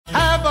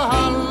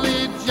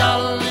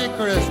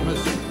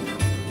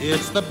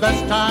It's the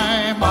best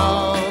time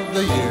of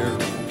the year.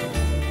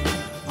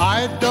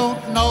 I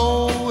don't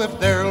know if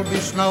there'll be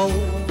snow,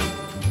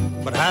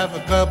 but have a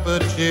cup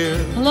of cheer.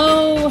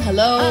 Hello,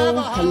 hello,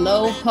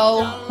 hello,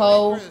 ho,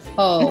 ho,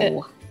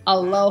 ho.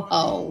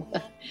 Aloha.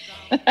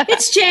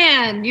 It's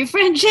Jan, your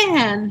friend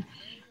Jan.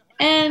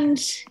 And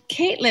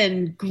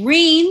Caitlin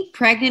Green,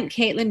 pregnant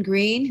Caitlin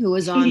Green, who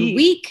is on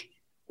week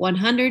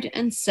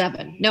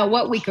 107. No,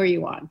 what week are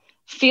you on?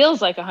 Feels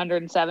like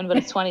 107, but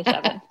it's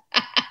 27.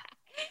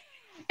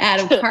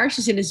 Adam Karsh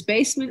is in his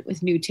basement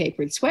with new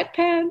tapered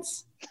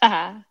sweatpants.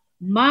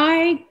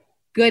 My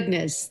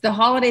goodness, the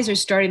holidays are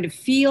starting to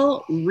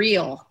feel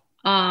real.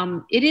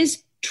 It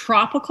is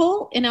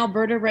tropical in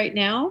Alberta right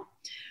now.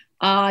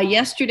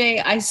 Yesterday,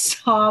 I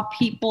saw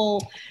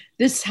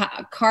this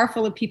car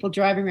full of people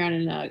driving around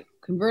in a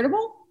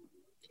convertible,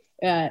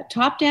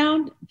 top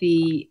down.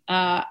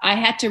 I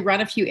had to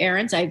run a few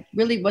errands. I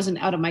really wasn't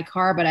out of my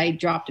car, but I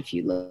dropped a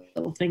few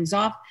little things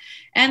off.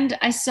 And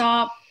I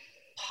saw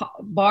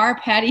bar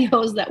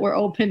patios that were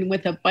open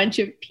with a bunch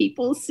of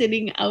people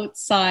sitting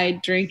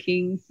outside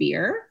drinking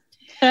beer.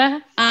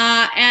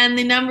 And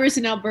the numbers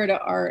in Alberta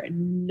are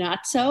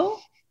nutso.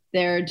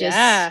 They're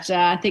just,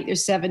 I think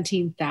there's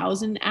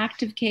 17,000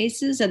 active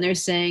cases. And they're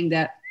saying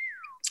that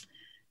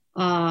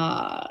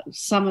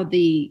some of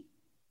the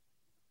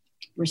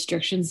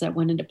restrictions that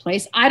went into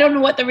place, I don't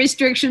know what the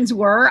restrictions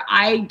were.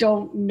 I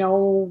don't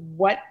know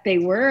what they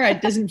were.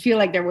 It doesn't feel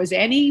like there was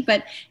any,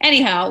 but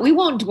anyhow, we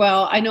won't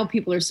dwell. I know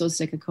people are so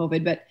sick of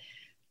COVID, but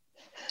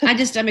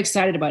I'm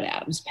excited about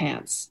Adam's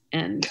pants.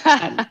 And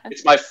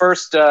it's my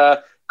first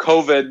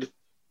COVID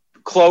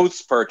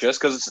clothes purchase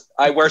because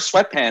I wear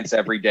sweatpants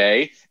every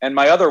day and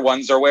my other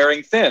ones are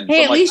wearing thin.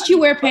 Hey, so at least you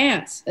wear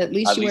pants. At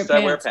least I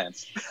wear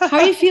pants. How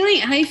are you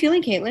feeling,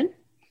 Caitlin?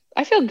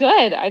 I feel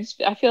good.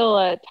 I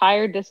feel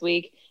tired this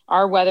week.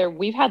 Our weather,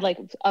 we've had like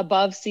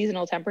above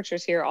seasonal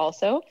temperatures here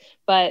also,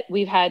 but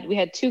we had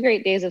 2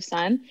 great days of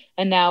sun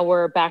and now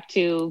we're back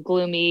to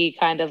gloomy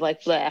kind of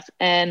like bleh.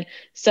 And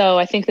so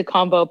I think the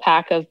combo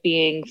pack of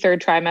being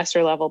 3rd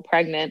trimester level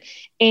pregnant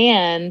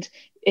and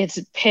it's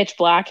pitch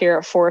black here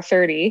at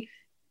 4:30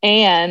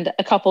 and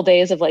a couple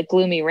days of like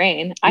gloomy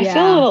rain. I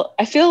feel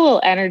a little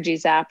energy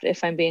zapped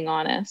if I'm being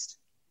honest.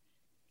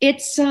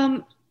 It's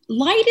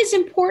light is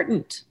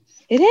important.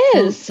 It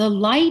is. The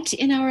light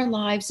in our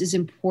lives is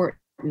important.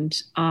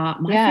 My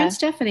friend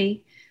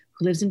Stephanie,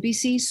 who lives in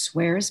BC,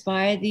 swears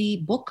by the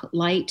book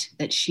light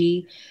that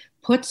she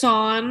puts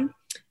on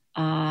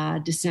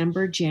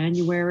December,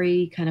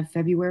 January, kind of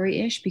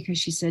February-ish, because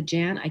she said,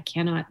 Jan, I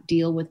cannot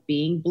deal with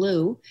being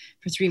blue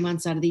for 3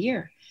 months out of the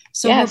year.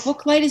 So her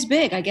book light is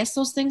big. I guess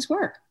those things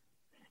work.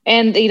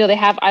 And,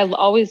 I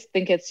always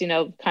think it's,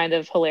 kind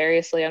of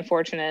hilariously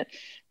unfortunate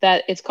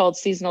that it's called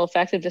seasonal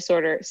affective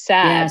disorder,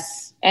 SAD.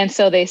 Yes. And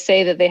so they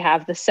say that they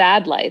have the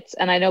SAD lights.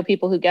 And I know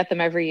people who get them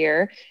every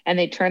year and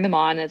they turn them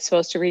on and it's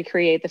supposed to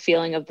recreate the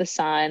feeling of the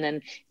sun. And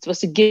it's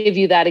supposed to give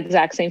you that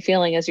exact same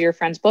feeling as your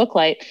friend's book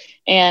light.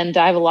 And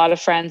I have a lot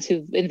of friends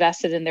who've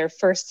invested in their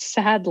first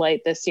SAD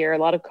light this year, a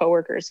lot of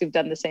coworkers who've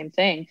done the same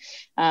thing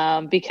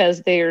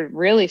because they're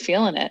really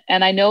feeling it.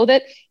 And I know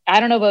that, I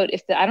don't know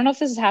if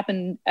this has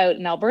happened out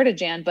in Alberta,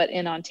 Jan, but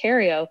in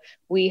Ontario,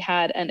 we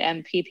had an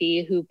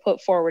MPP who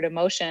put forward a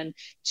motion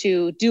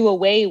to do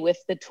away with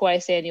the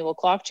twice annual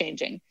clock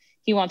changing.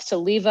 He wants to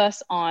leave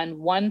us on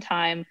one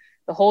time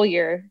the whole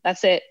year.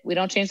 That's it. We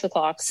don't change the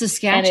clock.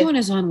 Saskatchewan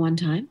is on one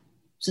time.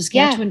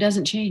 Saskatchewan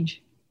doesn't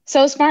change.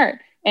 So smart.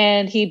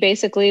 And he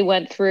basically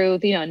went through,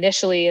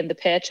 initially in the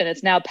pitch, and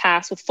it's now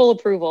passed with full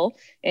approval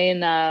in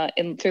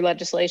through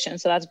legislation.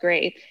 So that's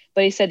great.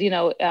 But he said,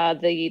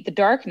 the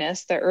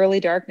darkness, the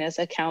early darkness,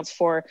 accounts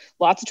for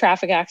lots of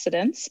traffic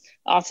accidents,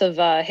 lots of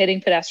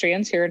hitting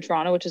pedestrians here in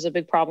Toronto, which is a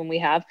big problem we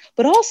have.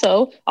 But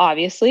also,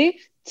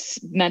 obviously,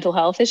 mental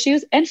health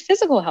issues and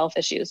physical health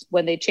issues.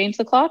 When they change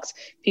the clocks,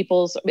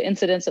 people's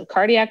incidence of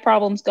cardiac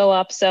problems go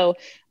up. So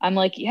I'm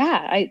like,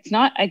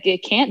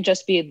 it can't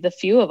just be the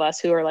few of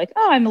us who are like,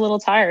 oh, I'm a little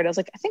tired. I was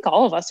like, I think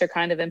all of us are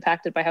kind of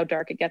impacted by how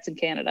dark it gets in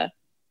Canada.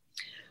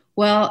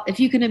 Well,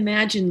 if you can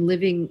imagine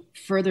living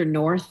further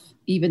north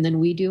even than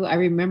we do, I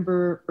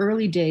remember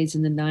early days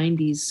in the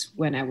 90s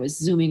when I was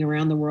zooming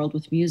around the world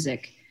with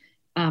music.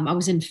 I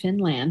was in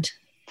Finland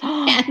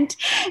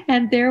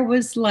and there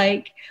was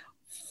like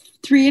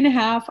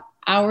 3.5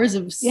 hours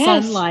of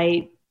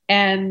sunlight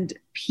and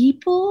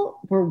people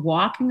were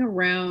walking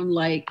around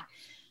like,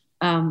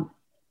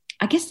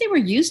 I guess they were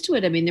used to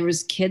it. I mean, there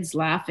was kids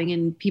laughing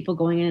and people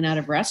going in and out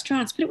of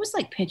restaurants, but it was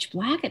like pitch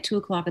black at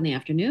 2:00 in the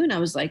afternoon. I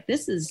was like,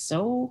 this is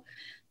so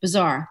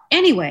bizarre.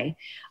 Anyway,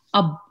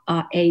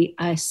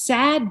 a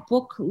sad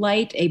book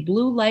light, a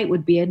blue light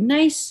would be a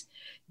nice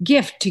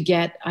gift to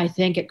get, I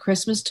think, at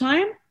Christmas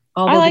time.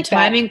 Although like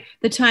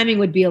the timing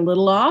would be a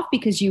little off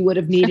because you would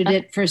have needed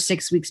it for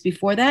 6 weeks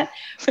before that.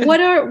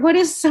 What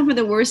is some of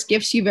the worst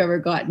gifts you've ever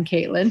gotten,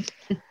 Caitlin?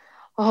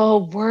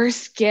 Oh,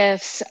 worst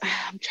gifts.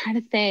 I'm trying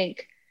to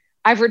think.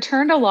 I've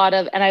returned a lot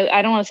of, and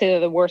I don't want to say they're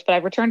the worst, but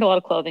I've returned a lot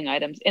of clothing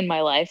items in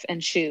my life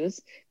and shoes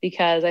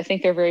because I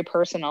think they're very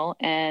personal.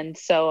 And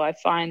so I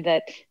find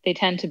that they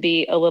tend to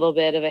be a little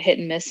bit of a hit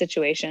and miss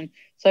situation.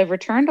 So I've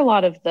returned a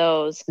lot of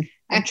those.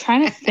 I'm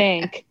trying to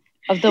think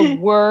of the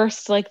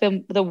worst, like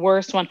the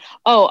worst one.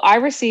 Oh, I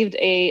received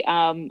a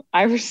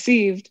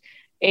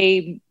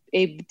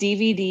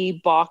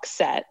DVD box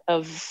set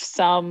of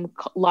some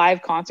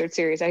live concert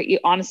series. I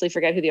honestly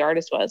forget who the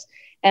artist was,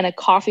 and a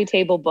coffee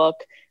table book.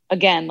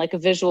 Again, like a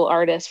visual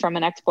artist from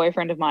an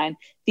ex-boyfriend of mine.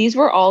 These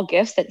were all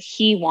gifts that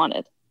he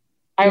wanted.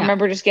 I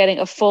remember just getting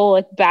a full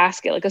like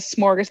basket, like a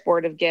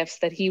smorgasbord of gifts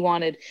that he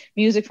wanted.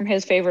 Music from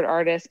his favorite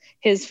artist,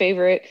 his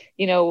favorite,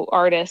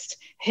 artist,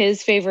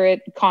 his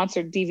favorite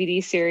concert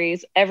DVD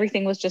series.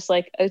 Everything was just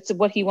like, it's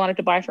what he wanted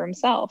to buy for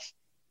himself.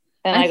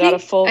 And I got a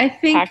full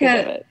package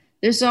of it.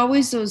 There's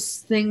always those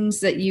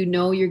things that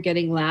you're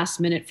getting last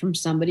minute from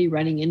somebody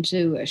running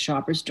into a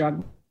Shoppers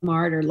Drug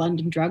Mart or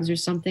London Drugs or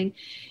something.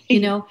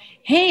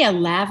 Hey, a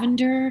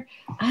lavender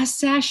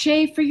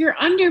sachet for your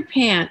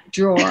underpant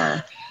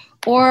drawer.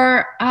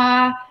 Or,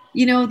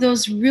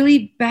 those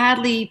really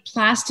badly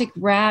plastic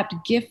wrapped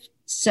gift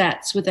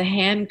sets with a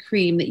hand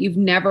cream that you've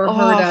never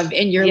heard of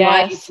in your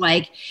life,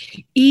 like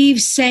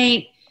Yves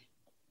Saint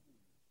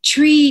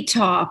tree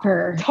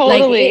topper.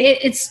 Totally. Like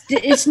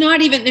it's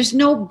not even, there's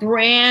no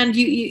brand.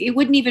 You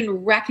wouldn't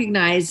even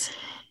recognize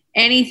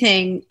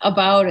anything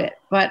about it.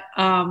 But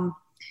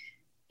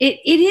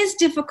it is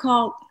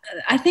difficult.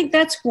 I think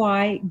that's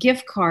why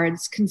gift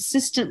cards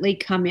consistently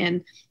come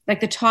in, like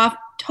the top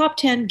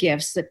 10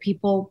 gifts that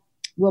people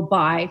will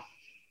buy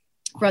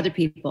for other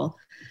people.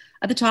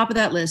 At the top of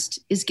that list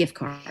is gift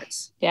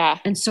cards. Yeah.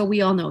 And so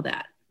we all know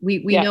that. We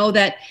know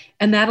that,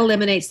 and that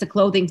eliminates the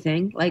clothing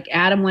thing. Like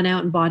Adam went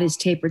out and bought his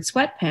tapered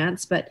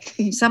sweatpants, but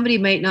somebody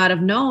might not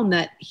have known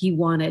that he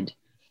wanted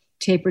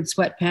tapered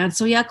sweatpants.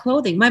 So yeah,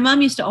 clothing. My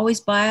mom used to always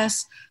buy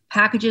us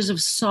packages of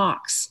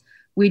socks.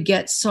 We'd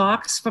get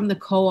socks from the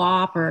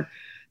co-op or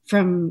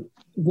from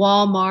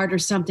Walmart or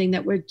something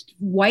that were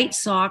white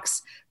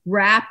socks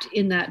wrapped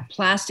in that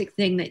plastic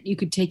thing that you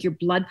could take your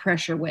blood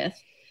pressure with.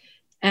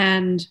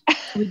 And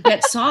we'd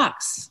get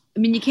socks. I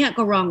mean, you can't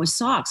go wrong with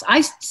socks.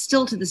 I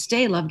still to this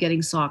day love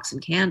getting socks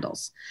and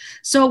candles.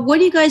 So what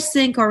do you guys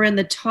think are in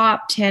the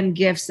top 10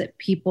 gifts that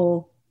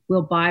people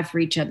will buy for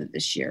each other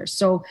this year?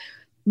 So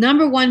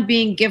number one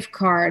being gift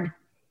card.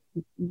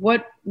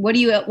 What do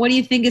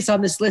you think is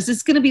on this list?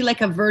 It's going to be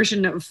like a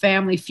version of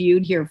Family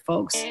Feud here,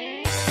 folks.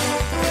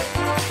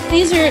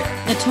 These are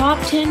the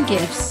top 10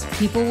 gifts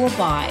people will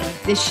buy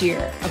this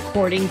year,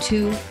 according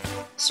to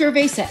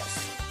Survey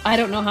Says. I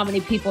don't know how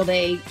many people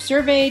they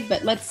surveyed,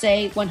 but let's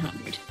say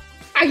 100.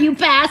 Are you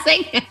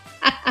passing?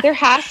 There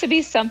has to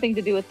be something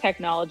to do with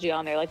technology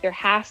on there. Like there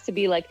has to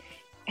be like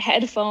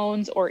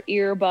headphones or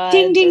earbuds.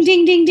 Ding, ding,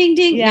 ding, ding, ding,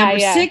 ding. Yeah, Number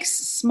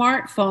 6,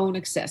 smartphone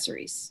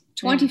accessories.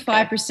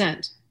 25%.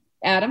 Okay.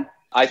 Adam?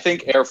 I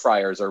think air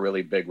fryers are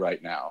really big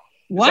right now.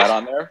 What? Is that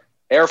on there?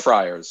 Air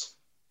fryers.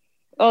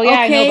 Oh, yeah,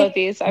 okay. I know about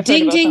these. I've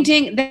ding, heard about ding,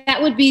 them. Ding.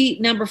 That would be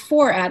number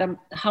 4, Adam.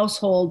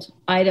 Household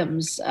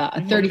items,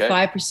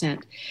 35%.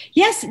 Okay.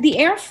 Yes, the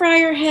air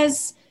fryer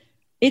has,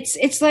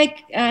 it's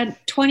like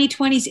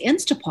 2020's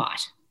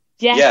Instapot.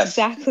 Yes,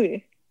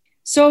 exactly.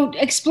 So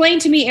explain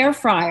to me air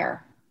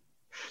fryer.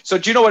 So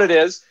do you know what it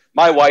is?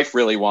 My wife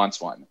really wants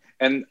one.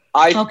 And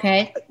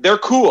they're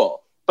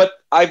cool. But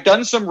I've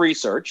done some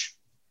research.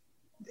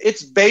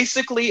 It's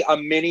basically a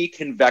mini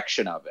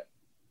convection oven.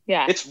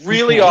 Yeah. It's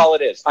really all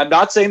it is. I'm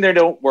not saying they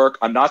don't work.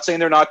 I'm not saying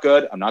they're not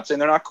good. I'm not saying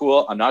they're not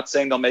cool. I'm not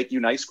saying they'll make you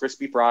nice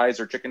crispy fries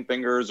or chicken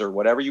fingers or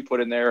whatever you put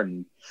in there,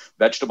 and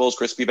vegetables,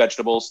 crispy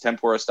vegetables,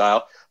 tempura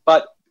style.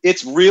 But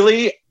it's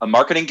really a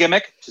marketing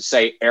gimmick to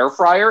say air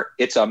fryer.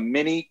 It's a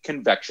mini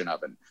convection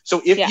oven.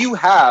 So if you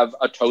have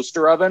a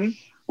toaster oven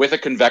with a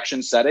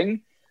convection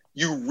setting,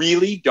 you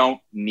really don't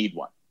need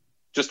one.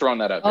 Just throwing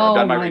that out there. I've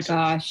done my research.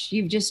 Gosh,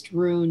 you've just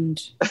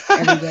ruined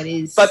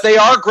everybody's. But they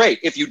are great.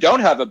 If you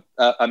don't have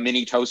a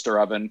mini toaster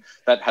oven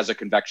that has a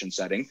convection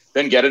setting,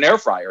 then get an air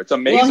fryer. It's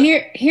amazing.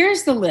 Well,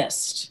 here's the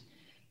list.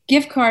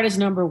 Gift card is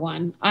number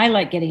 1. I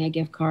like getting a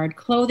gift card.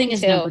 Clothing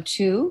is number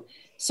 2.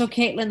 So,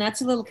 Caitlin,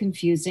 that's a little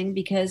confusing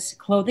because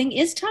clothing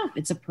is tough.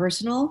 It's a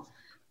personal,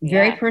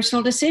 very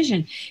personal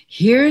decision.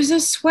 Here's a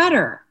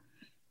sweater.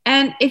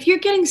 And if you're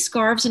getting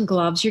scarves and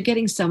gloves, you're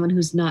getting someone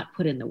who's not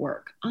put in the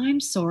work. I'm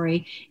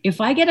sorry.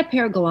 If I get a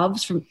pair of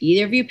gloves from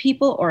either of you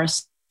people or a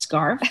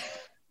scarf,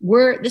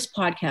 this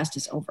podcast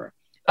is over.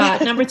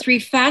 Number 3,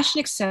 fashion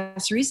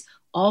accessories,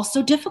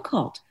 also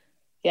difficult.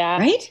 Yeah.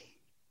 Right?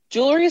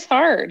 Jewelry is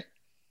hard.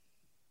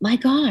 My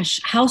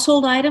gosh.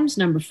 Household items,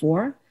 number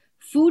 4.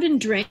 Food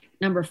and drink,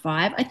 number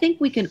 5. I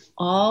think we can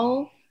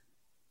all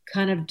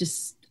kind of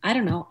just, I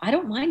don't know. I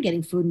don't mind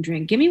getting food and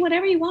drink. Give me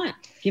whatever you want.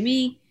 Give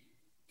me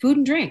food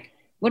and drink.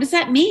 What does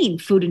that mean,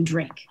 food and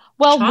drink?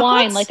 Well, chocolates?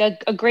 Wine, like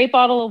a great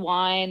bottle of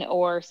wine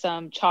or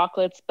some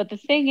chocolates. But the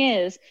thing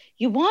is,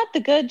 you want the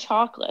good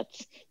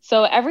chocolates.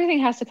 So everything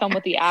has to come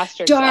with the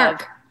asterisk.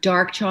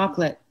 Dark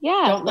chocolate.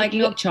 Yeah. Don't like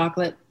milk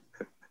chocolate.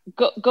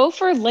 go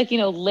for like,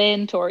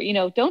 Lindt, or,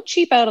 don't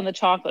cheap out on the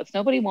chocolates.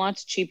 Nobody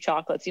wants cheap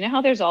chocolates. You know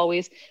how there's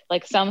always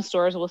like some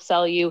stores will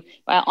sell you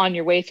on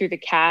your way through the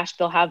cash.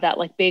 They'll have that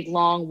like big,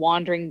 long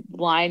wandering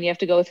line you have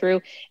to go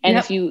through. And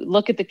if you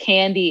look at the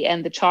candy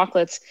and the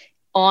chocolates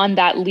on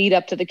that lead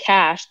up to the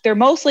cash, they're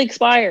mostly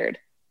expired.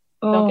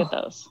 Don't get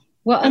those.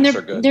 Well, and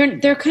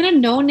they're kind of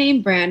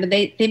no-name brand, and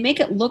they make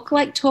it look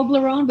like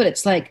Toblerone, but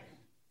it's like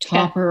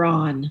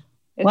Toblerone.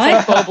 It's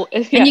what?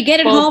 Like and you get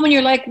it home and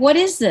you're like, what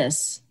is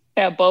this?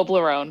 Yeah,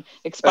 Boblerone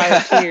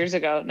expired 2 years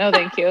ago. No,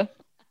 thank you.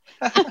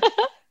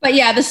 But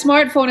yeah, the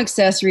smartphone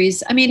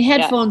accessories, I mean,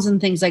 headphones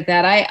and things like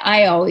that.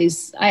 I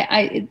always,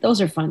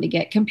 those are fun to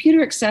get.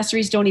 Computer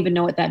accessories, don't even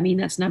know what that means.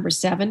 That's number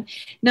 7.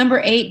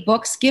 Number 8,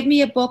 books. Give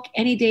me a book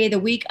any day of the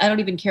week. I don't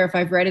even care if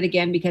I've read it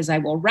again, because I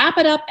will wrap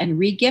it up and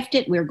regift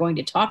it. We're going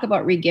to talk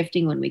about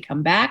regifting when we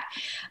come back.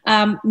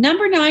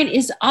 Number 9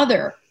 is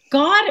other.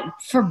 God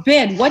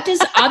forbid. What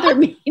does other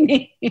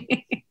mean?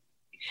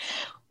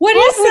 What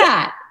is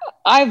that?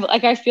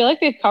 I feel like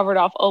they've covered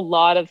off a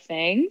lot of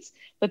things,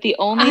 but the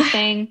only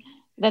thing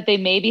that they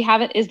maybe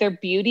haven't, is there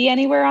beauty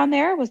anywhere on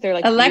there? Was there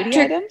like beauty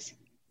items?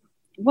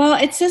 Well,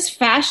 it says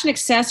fashion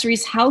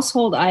accessories,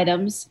 household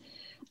items.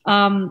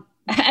 And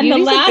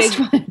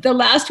the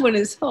last one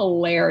is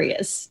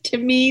hilarious. To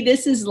me,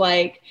 this is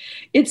like,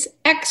 it's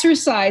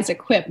exercise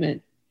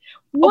equipment.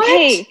 What?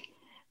 Okay.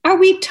 Are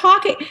we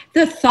talking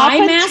the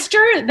Thigh Master?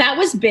 That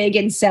was big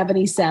in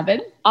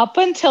 77. Up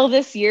until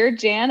this year,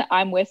 Jan,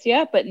 I'm with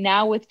you. But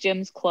now with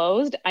gyms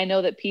closed, I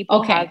know that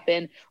people have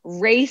been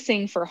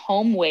racing for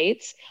home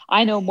weights.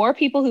 I know more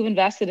people who've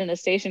invested in a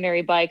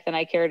stationary bike than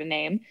I care to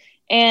name.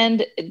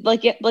 And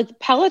like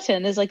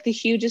Peloton is like the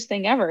hugest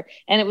thing ever.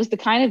 And it was the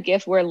kind of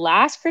gift where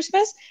last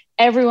Christmas,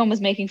 everyone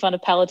was making fun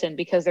of Peloton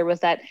because there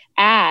was that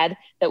ad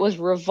that was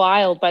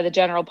reviled by the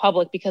general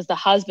public because the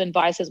husband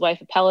buys his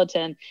wife a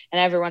Peloton, and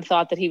everyone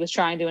thought that he was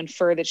trying to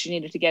infer that she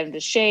needed to get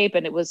into shape,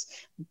 and it was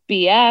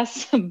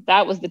BS.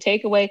 That was the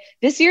takeaway.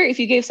 This year, if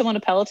you gave someone a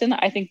Peloton,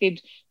 I think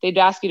they'd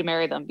ask you to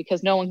marry them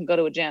because no one can go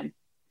to a gym.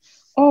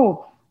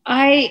 Oh,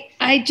 I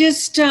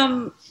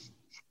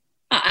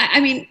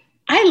mean,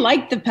 I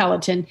like the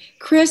Peloton.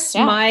 Chris,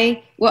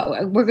 we're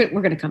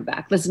going to come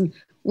back. Listen,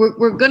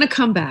 we're going to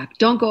come back.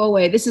 Don't go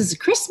away. This is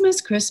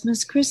Christmas,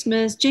 Christmas,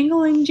 Christmas.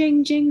 Jingling,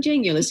 jing, jing,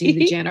 jing. You're listening to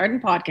the Jan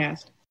Arden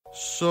Podcast.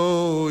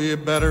 So you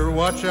better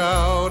watch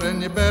out,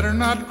 and you better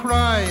not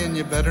cry, and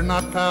you better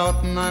not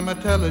pout, and I'm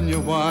a-telling you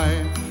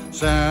why.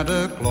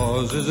 Santa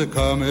Claus is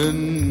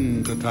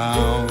a-coming to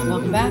town.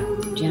 Welcome back,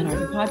 Jan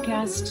Arden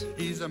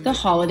Podcast, the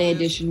holiday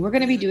edition. We're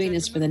going to be doing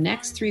this for the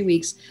next 3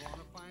 weeks.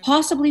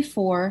 Possibly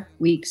 4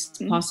 weeks,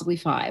 possibly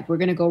 5. We're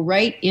going to go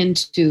right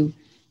into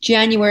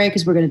January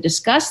because we're going to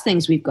discuss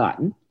things we've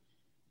gotten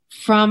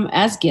from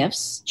as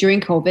gifts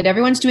during COVID.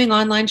 Everyone's doing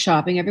online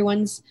shopping.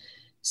 Everyone's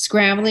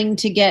scrambling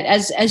to get,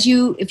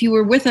 if you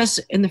were with us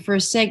in the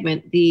first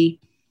segment, the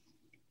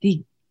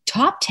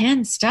top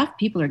 10 stuff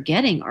people are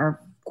getting are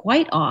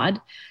quite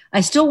odd.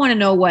 I still want to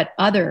know what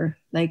other,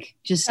 like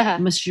just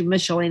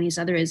miscellaneous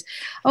other is.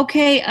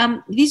 Okay,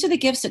 these are the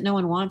gifts that no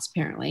one wants,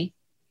 apparently.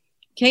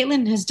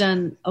 Caitlin has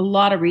done a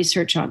lot of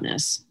research on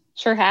this.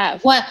 Sure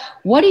have. What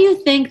do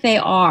you think they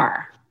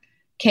are,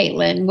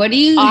 Caitlin? What do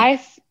you?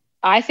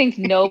 I think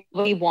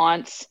nobody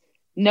wants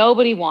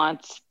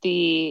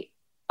the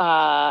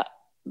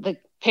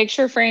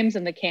picture frames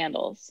and the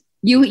candles.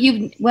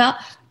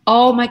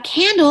 My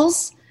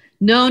candles.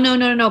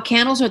 No.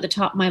 Candles are at the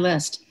top of my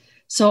list.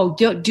 So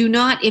do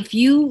not. If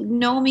you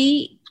know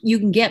me, you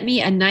can get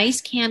me a nice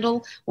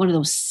candle, one of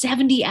those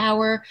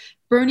 70-hour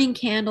burning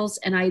candles,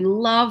 and I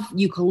love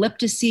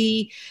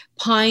eucalyptusy,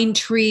 pine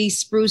tree,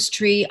 spruce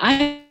tree.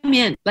 I'm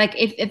in. Like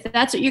if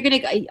that's what you're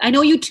gonna. I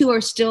know you two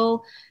are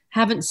still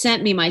haven't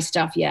sent me my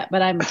stuff yet,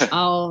 but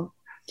I'll.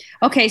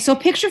 Okay, so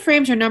picture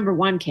frames are number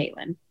 1,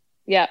 Caitlin.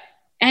 Yeah.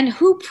 And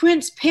who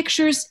prints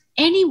pictures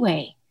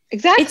anyway?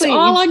 Exactly. It's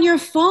all on your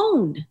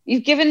phone.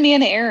 You've given me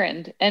an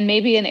errand, and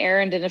maybe an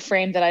errand in a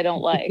frame that I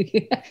don't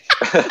like.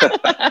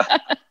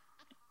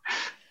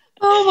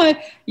 Oh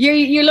my!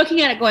 You're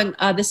looking at it going,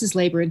 this is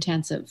labor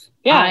intensive.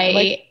 Yeah,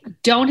 I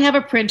don't have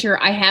a printer.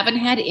 I haven't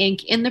had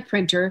ink in the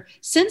printer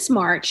since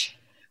March,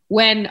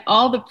 when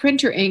all the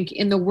printer ink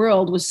in the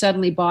world was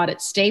suddenly bought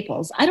at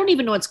Staples. I don't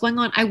even know what's going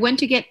on. I went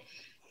to get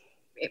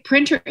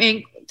printer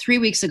ink 3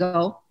 weeks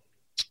ago.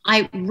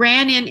 I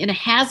ran in a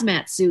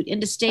hazmat suit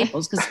into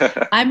Staples because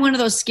I'm one of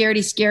those scaredy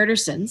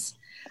scaredersons.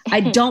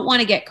 I don't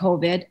want to get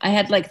COVID. I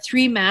had like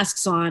 3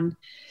 masks on,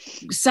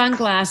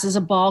 sunglasses,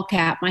 a ball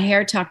cap, my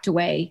hair tucked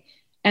away,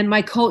 and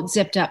my coat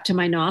zipped up to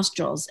my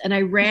nostrils. And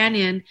I ran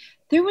in.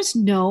 There was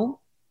no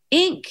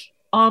ink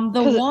on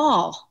the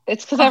wall.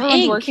 It's because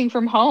everyone's working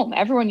from home.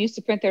 Everyone used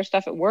to print their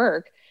stuff at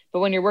work. But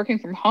when you're working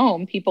from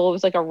home, it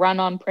was like a run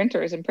on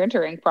printers and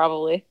printer ink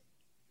probably.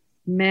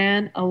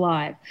 Man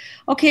alive.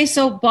 Okay,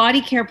 so body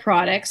care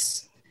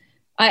products.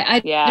 I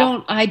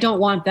don't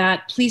want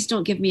that. Please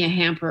don't give me a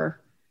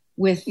hamper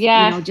with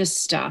just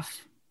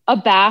stuff. a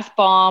bath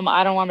bomb.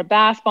 I don't want a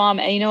bath bomb.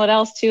 And you know what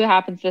else too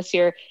happens this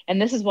year?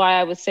 And this is why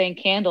I was saying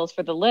candles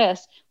for the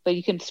list, but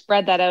you can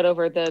spread that out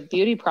over the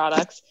beauty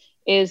products,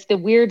 is the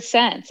weird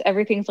scents.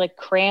 Everything's like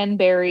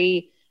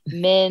cranberry,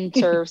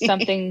 mint, or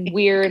something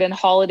weird and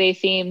holiday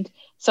themed.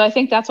 So I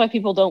think that's why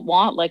people don't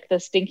want like the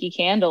stinky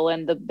candle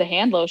and the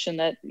hand lotion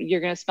that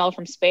you're going to smell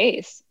from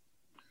space.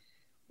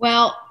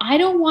 Well, I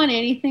don't want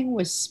anything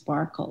with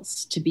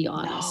sparkles, to be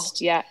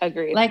honest. No. Yeah,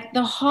 agreed. Like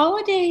the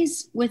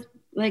holidays with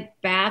like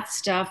bath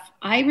stuff.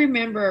 I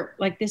remember,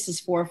 like, this is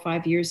 4 or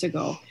 5 years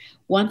ago.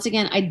 Once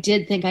again, I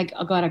did think I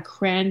got a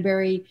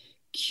cranberry,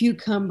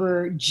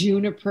 cucumber,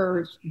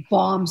 juniper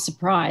bomb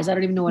surprise. I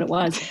don't even know what it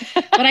was.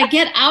 But I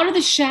get out of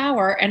the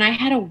shower and I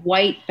had a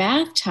white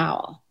bath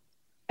towel.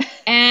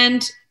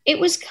 And it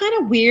was kind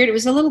of weird. It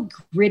was a little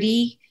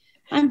gritty.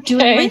 I'm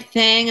doing my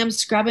thing. I'm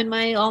scrubbing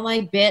all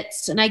my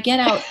bits. And I get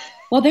out.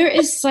 Well, there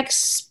is like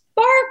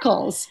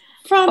sparkles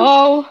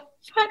from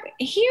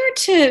here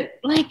to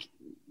like,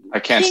 I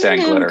can't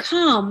stand glitter.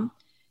 Come.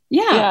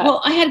 Yeah.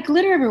 Well, I had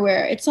glitter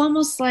everywhere. It's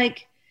almost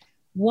like,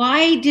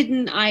 why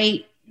didn't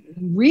I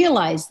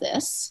realize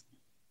this?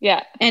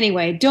 Yeah.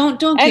 Anyway, don't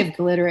give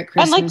glitter at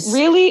Christmas. And like,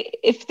 really,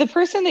 if the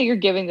person that you're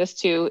giving this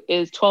to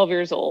is 12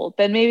 years old,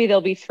 then maybe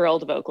they'll be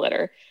thrilled about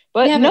glitter.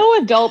 But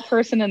no adult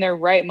person in their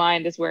right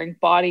mind is wearing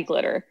body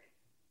glitter.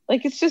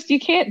 Like, it's just, you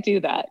can't do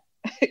that.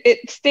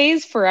 It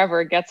stays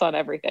forever. It gets on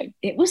everything.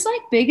 It was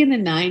like big in the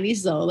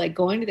 90s though, like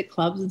going to the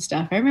clubs and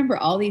stuff. I remember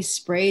all these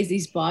sprays,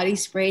 these body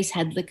sprays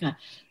had like a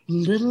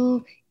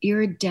little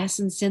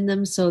iridescence in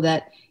them, so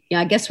that,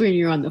 I guess when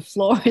you're on the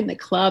floor in the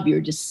club,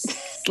 you're just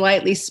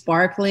slightly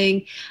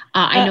sparkling.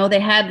 I know they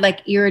had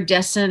like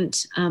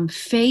iridescent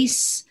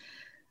face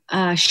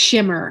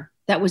shimmer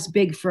that was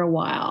big for a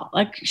while.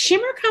 Like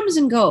shimmer comes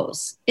and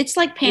goes. It's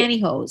like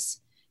pantyhose.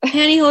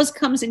 Pantyhose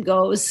comes and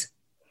goes.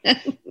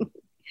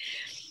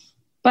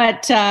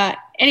 But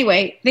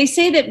anyway, they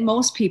say that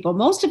most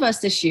of us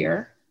this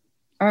year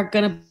are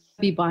going to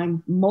be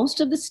buying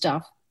most of the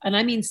stuff, and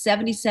I mean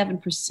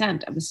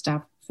 77% of the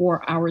stuff,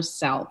 for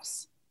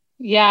ourselves.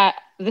 Yeah,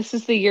 this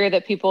is the year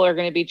that people are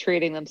going to be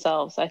treating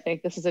themselves. I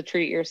think this is a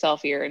treat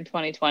yourself year in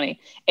 2020.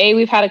 A,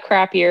 we've had a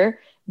crap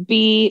year.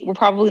 B, we're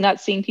probably not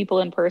seeing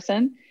people in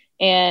person,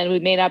 and we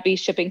may not be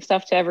shipping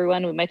stuff to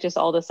everyone. We might just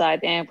all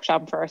decide, we're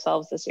shopping for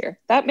ourselves this year.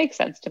 That makes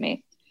sense to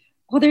me.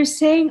 Well, they're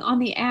saying on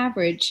the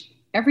average,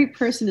 every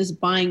person is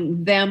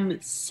buying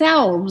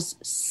themselves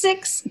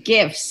 6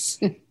 gifts.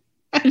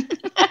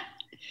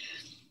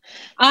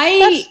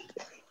 I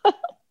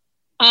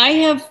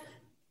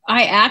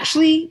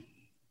actually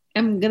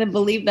am going to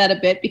believe that a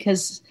bit,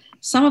 because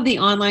some of the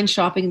online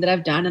shopping that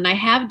I've done, and I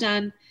have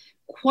done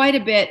quite a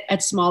bit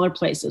at smaller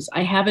places.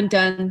 I haven't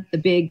done the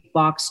big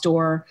box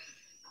store,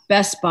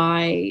 Best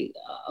Buy,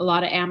 a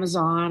lot of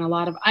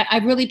Amazon,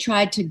 I've really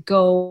tried to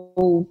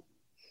go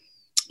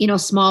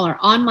smaller.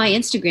 On my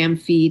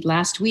Instagram feed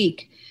last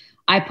week,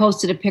 I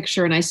posted a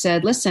picture and I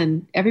said,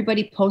 listen,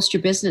 everybody post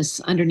your business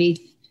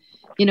underneath,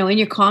 in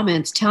your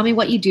comments. Tell me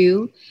what you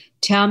do.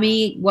 Tell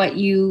me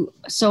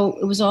so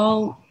it was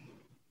all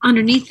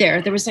underneath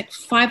there. There was like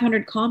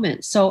 500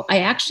 comments. So I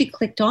actually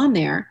clicked on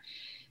there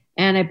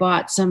and I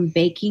bought some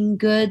baking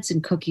goods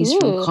and cookies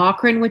from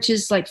Cochrane, which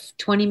is like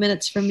 20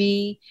 minutes from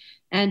me,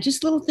 and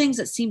just little things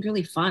that seemed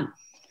really fun.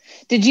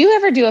 Did you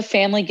ever do a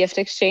family gift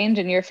exchange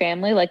in your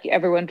family? Like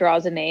everyone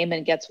draws a name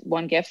and gets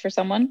one gift for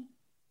someone?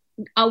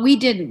 We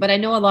didn't, but I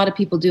know a lot of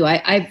people do.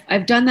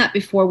 I've done that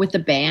before with the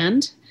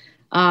band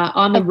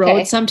on the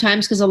road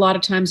sometimes, because a lot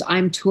of times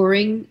I'm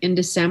touring in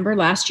December.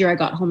 Last year I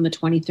got home the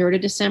 23rd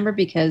of December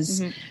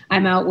because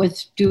I'm out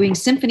with doing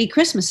symphony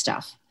Christmas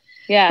stuff.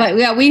 Yeah. But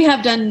yeah, we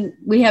have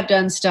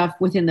done stuff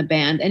within the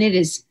band, and it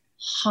is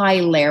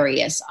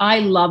hilarious. I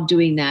love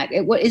doing that.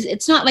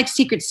 It's not like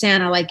Secret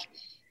Santa, like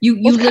you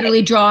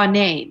literally draw a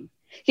name.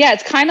 Yeah,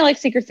 it's kind of like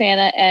Secret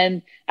Santa.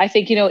 And I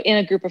think, in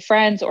a group of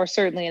friends, or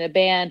certainly in a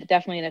band,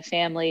 definitely in a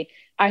family,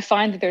 I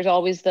find that there's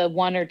always the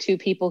 1 or 2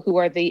 people who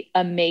are the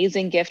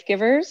amazing gift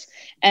givers.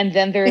 And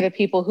then there are the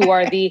people who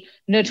are the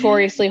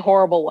notoriously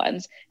horrible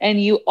ones. And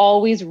you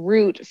always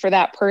root for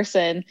that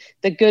person,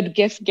 the good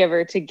gift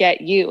giver, to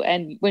get you.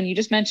 And when you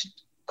just mentioned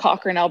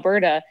Cochrane,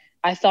 Alberta,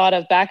 I thought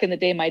of back in the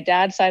day, my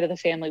dad's side of the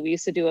family, we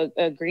used to do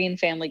a green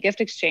family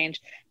gift exchange.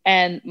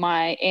 And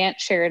my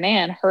Aunt Sharon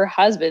Ann, her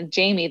husband,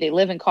 Jamie, they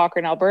live in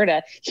Cochrane,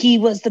 Alberta. He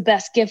was the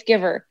best gift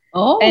giver.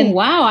 Oh, and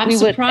wow. I'm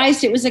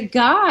surprised it was a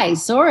guy.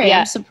 Sorry, yeah.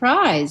 I'm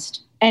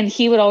surprised. And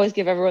he would always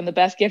give everyone the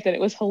best gift. And it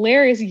was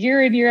hilarious.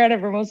 Year in, year out,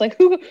 everyone was like,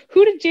 who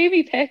did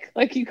Jamie pick?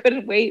 Like, you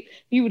couldn't wait.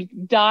 You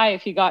would die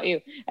if he got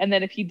you. And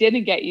then if he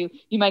didn't get you,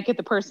 you might get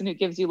the person who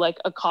gives you like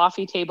a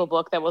coffee table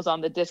book that was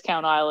on the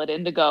discount aisle at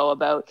Indigo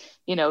about,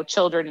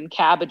 children and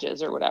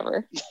cabbages or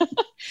whatever.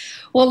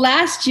 Well,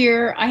 last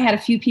year I had a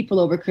few people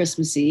over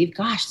Christmas Eve.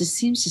 Gosh, this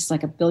seems just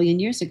like a billion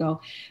years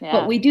ago. Yeah.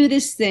 But we do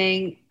this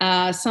thing.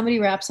 Somebody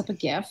wraps up a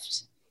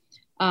gift.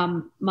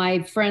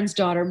 My friend's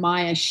daughter,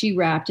 Maya, she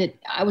wrapped it.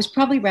 I was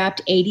probably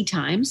wrapped 80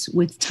 times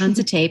with tons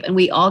of tape, and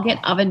we all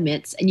get oven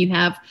mitts, and you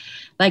have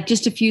like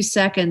just a few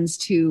seconds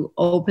to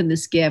open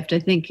this gift. I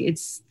think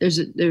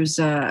there's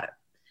a,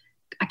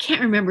 I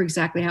can't remember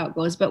exactly how it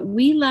goes, but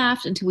we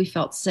laughed until we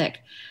felt sick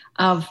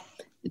of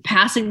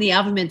passing the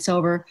alpha mints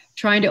over,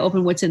 trying to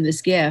open what's in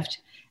this gift.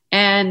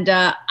 And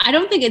I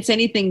don't think it's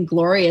anything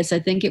glorious. I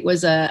think it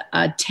was a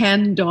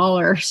 $10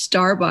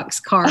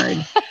 Starbucks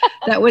card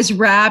that was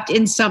wrapped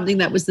in something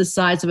that was the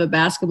size of a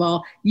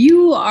basketball.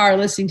 You are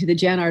listening to the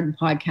Jan Arden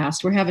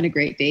podcast. We're having a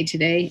great day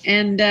today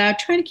and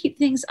trying to keep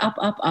things up.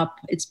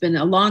 It's been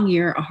a long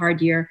year, a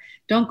hard year.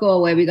 Don't go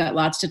away. We got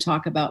lots to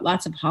talk about,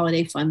 lots of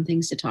holiday fun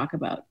things to talk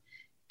about.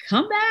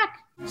 Come back.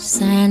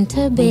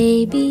 Santa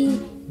baby,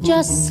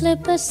 just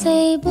slip a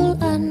sable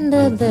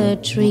under the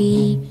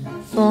tree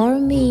for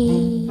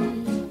me.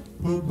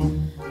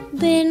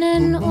 Been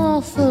an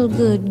awful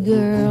good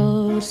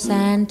girl,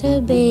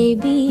 Santa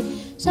baby,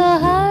 so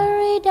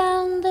hurry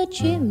down the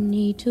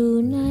chimney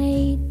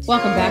tonight.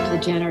 Welcome back to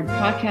the Jan Arden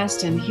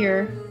podcast. I'm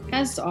here,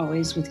 as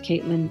always, with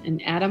Caitlin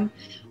and Adam.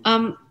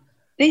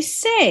 They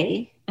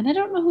say, and I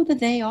don't know who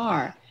they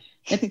are,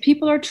 that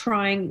people are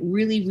trying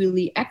really,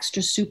 really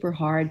extra super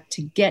hard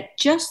to get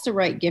just the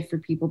right gift for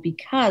people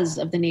because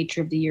of the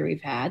nature of the year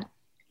we've had,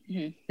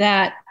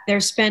 that they're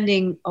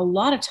spending a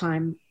lot of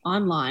time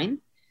online.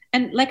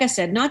 And like I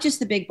said, not just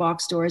the big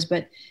box stores,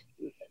 but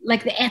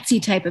like the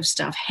Etsy type of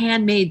stuff,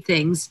 handmade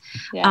things.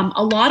 Yeah.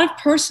 A lot of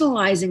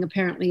personalizing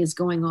apparently is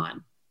going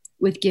on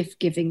with gift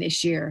giving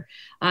this year.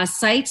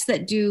 Sites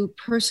that do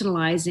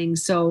personalizing.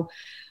 So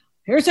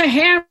here's a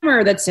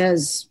hammer that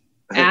says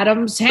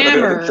Adam's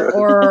hammer,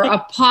 or a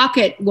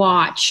pocket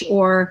watch,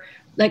 or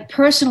like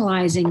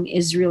personalizing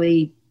is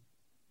really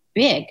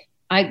big.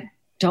 I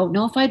don't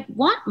know if I'd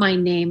want my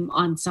name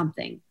on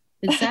something.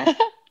 Does that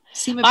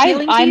seem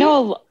appealing to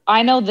you?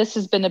 I know this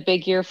has been a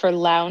big year for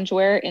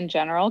loungewear in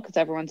general because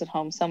everyone's at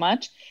home so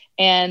much,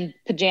 and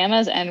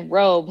pajamas and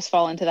robes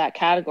fall into that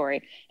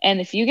category. And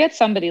if you get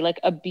somebody like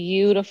a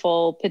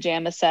beautiful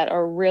pajama set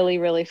or a really,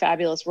 really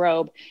fabulous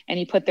robe, and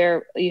you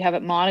have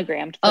it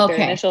monogrammed, put their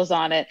initials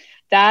on it,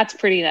 that's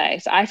pretty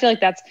nice. I feel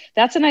like that's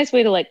a nice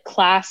way to like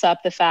class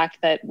up the fact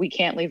that we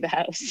can't leave the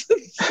house.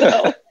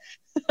 So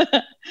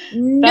that's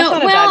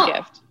not a bad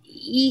gift.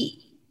 You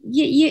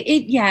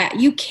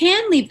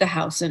can leave the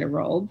house in a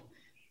robe,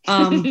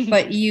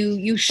 but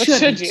you shouldn't. But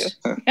should you?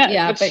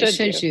 Yeah, but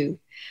should you?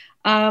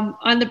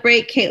 On the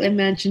break, Caitlin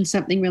mentioned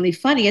something really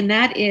funny, and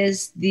that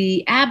is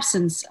the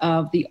absence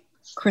of the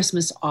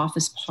Christmas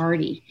office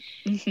party.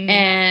 Mm-hmm.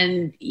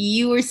 And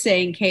you were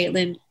saying,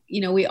 Caitlin,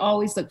 we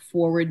always look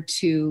forward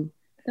to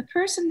the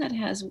person that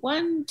has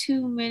one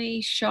too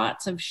many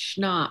shots of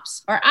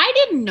schnapps, or I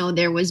didn't know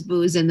there was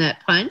booze in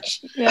that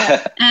punch.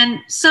 Yeah. And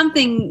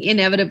something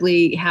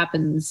inevitably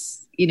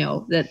happens,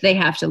 that they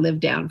have to live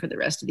down for the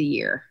rest of the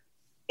year.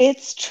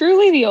 It's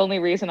truly the only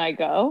reason I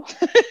go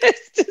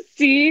is to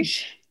see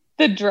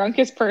the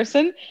drunkest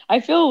person. I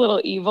feel a little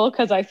evil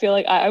because I feel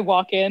like I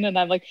walk in and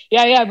I'm like,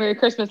 yeah, Merry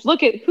Christmas.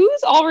 Look at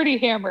who's already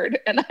hammered.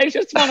 And I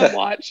just want to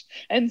watch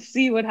and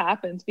see what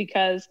happens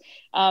because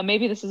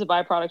maybe this is a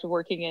byproduct of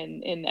working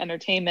in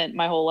entertainment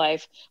my whole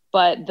life,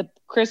 but the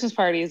Christmas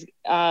parties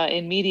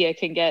in media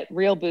can get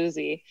real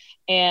boozy.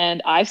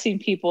 And I've seen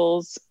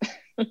people's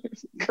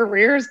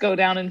careers go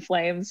down in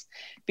flames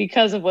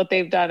because of what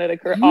they've done at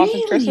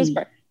office Christmas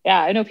party. Yeah,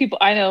 I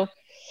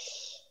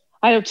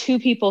know two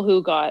people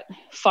who got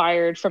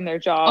fired from their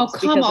jobs. Oh,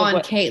 come on,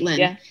 Caitlin.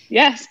 Yeah.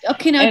 Yes.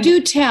 Okay, now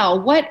do tell.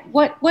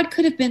 What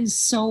could have been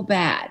so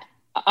bad?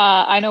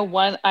 I know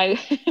one. I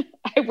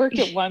worked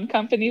at one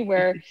company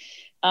where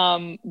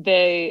let's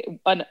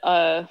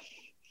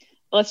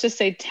just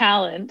say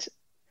talent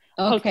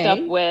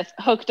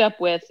hooked up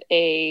with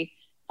a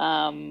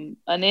an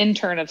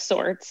intern of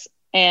sorts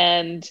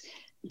and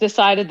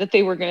decided that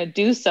they were going to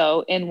do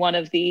so in one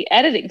of the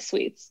editing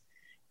suites.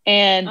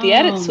 And the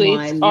edit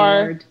suites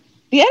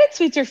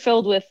are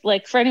filled with,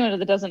 like, for anyone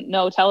that doesn't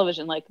know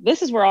television, like,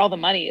 this is where all the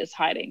money is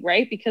hiding,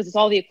 right? Because it's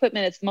all the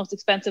equipment. It's the most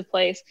expensive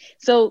place.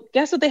 So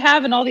guess what they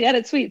have in all the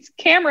edit suites?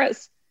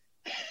 Cameras.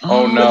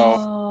 Oh,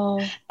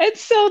 no. And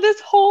so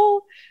this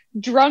whole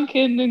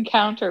drunken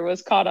encounter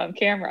was caught on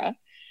camera.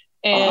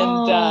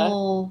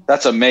 And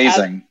that's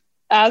amazing.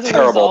 As a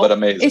terrible, result, but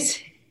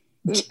amazing.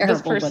 It's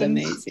terrible, but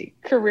amazing.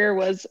 Career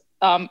was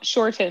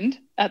shortened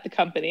at the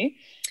company.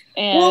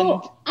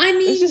 And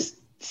it's just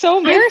so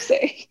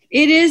embarrassing.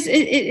 It is.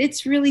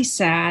 It's really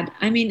sad.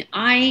 I mean,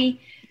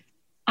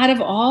 out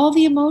of all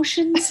the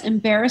emotions,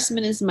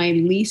 embarrassment is my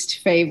least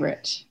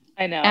favorite.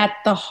 I know. At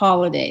the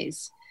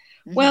holidays.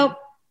 Mm-hmm. Well,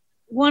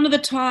 one of the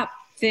top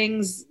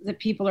things that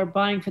people are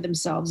buying for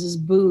themselves is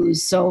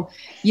booze. So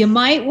you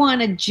might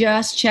want to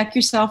just check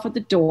yourself at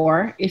the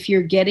door. If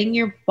you're getting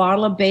your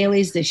bottle of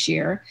Bailey's this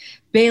year,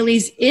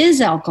 Bailey's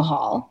is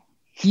alcohol.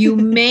 You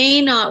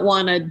may not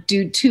want to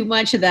do too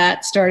much of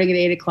that starting at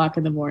 8:00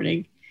 in the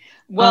morning.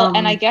 Well,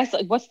 and I guess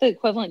what's the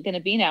equivalent going to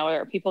be now?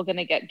 Are people going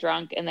to get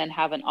drunk and then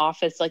have an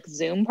office like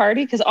Zoom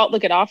party? Because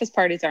look, at office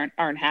parties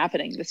aren't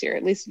happening this year,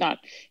 at least not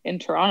in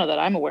Toronto that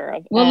I'm aware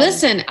of. Well,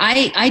 listen,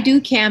 I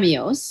do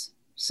cameos.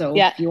 So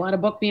if you want to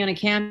book me on a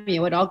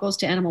cameo, it all goes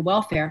to animal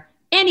welfare.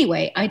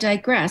 Anyway, I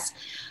digress.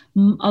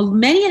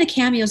 Many of the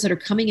cameos that are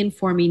coming in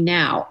for me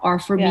now are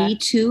for me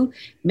to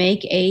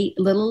make a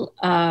little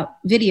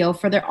video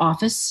for their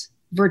office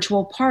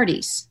virtual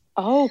parties.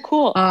 Oh,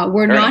 cool.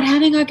 We're not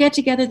having a get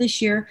together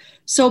this year.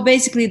 So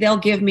basically they'll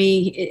give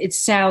me, it's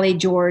Sally,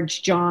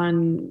 George,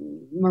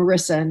 John,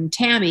 Marissa, and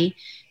Tammy.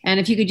 And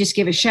if you could just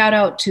give a shout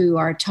out to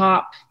our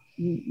top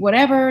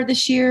whatever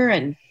this year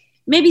and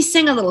maybe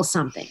sing a little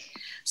something.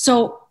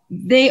 So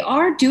they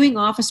are doing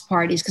office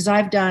parties because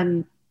I've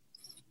done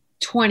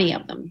 20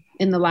 of them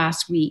in the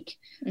last week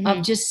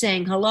of just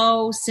saying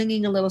hello,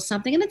 singing a little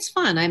something. And it's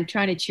fun. I'm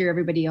trying to cheer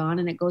everybody on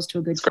and it goes to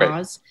a good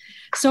cause.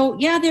 So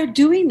yeah, they're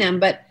doing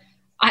them, but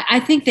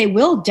I think they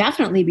will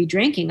definitely be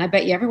drinking. I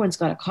bet you everyone's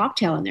got a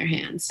cocktail in their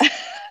hands.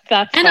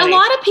 That's and funny. A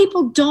lot of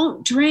people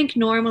don't drink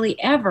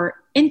normally ever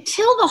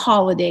until the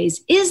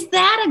holidays. Is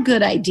that a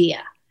good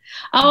idea?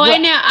 Oh, I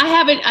know.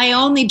 I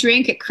only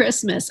drink at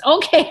Christmas.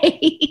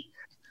 Okay.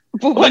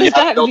 But Well, then you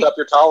have to build up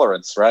your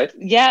tolerance, right?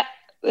 Yeah,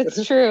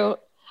 it's true.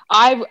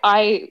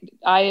 I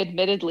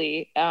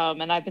admittedly,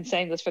 and I've been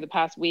saying this for the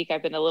past week,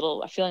 I've been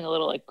feeling a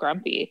little like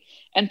grumpy.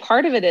 And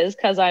part of it is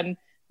because I'm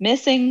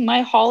missing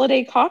my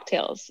holiday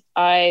cocktails.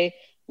 I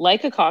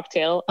like a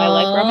cocktail. I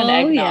like rum and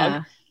eggnog.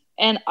 Yeah.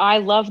 And I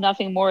love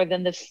nothing more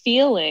than the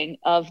feeling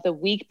of the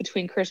week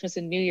between Christmas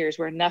and New Year's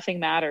where nothing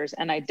matters.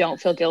 And I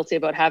don't feel guilty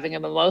about having a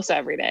mimosa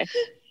every day.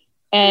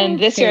 And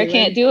this year I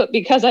can't do it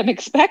because I'm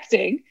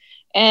expecting.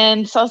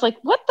 And so I was like,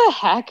 what the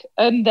heck?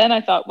 And then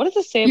I thought, what does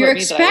this say about me? You're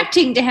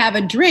expecting to have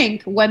a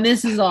drink when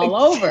this is all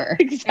over.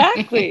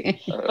 Exactly.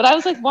 But I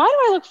was like, why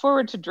do I look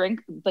forward to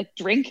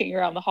drinking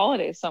around the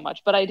holidays so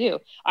much? But I do.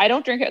 I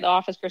don't drink at the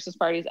office Christmas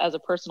parties as a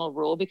personal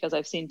rule because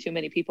I've seen too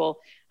many people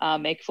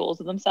make fools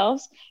of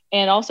themselves.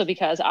 And also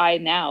because I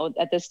now,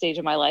 at this stage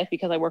of my life,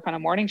 because I work on a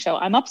morning show,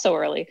 I'm up so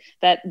early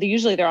that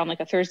usually they're on like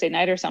a Thursday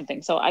night or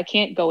something. So I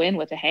can't go in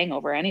with a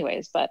hangover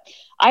anyways. But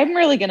I'm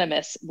really going to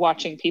miss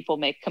watching people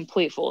make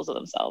complete fools of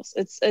themselves.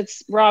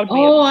 It's robbed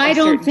me. I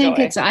don't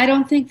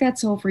think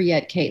that's over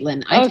yet,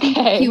 Caitlin. I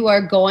think you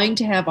are going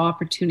to have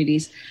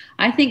opportunities.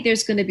 I think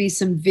there's going to be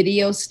some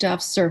video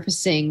stuff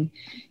surfacing,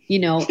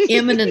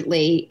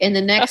 imminently in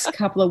the next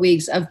couple of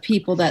weeks of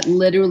people that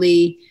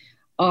literally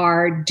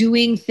are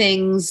doing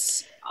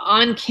things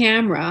on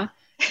camera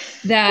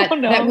that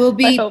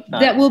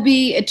will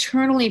be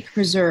eternally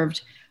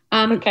preserved.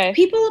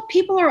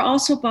 People are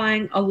also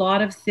buying a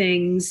lot of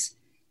things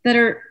that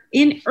are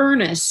in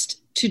earnest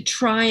to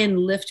try and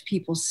lift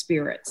people's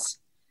spirits.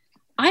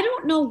 I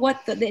don't know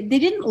what they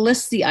didn't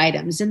list the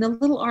items in the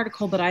little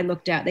article that I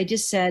looked at. They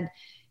just said,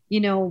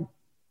 3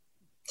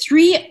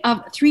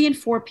 and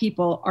 4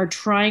 people are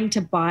trying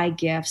to buy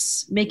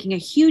gifts, making a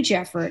huge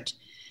effort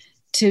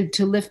to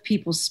lift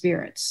people's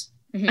spirits.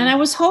 Mm-hmm. And I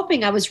was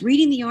hoping, I was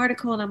reading the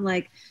article and I'm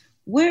like,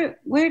 where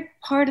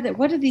part of that?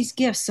 What are these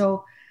gifts?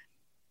 So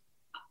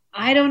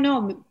I don't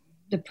know.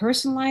 The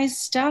personalized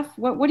stuff.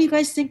 What do you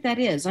guys think that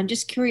is? I'm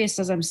just curious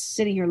as I'm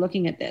sitting here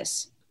looking at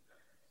this.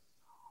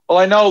 Well,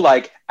 I know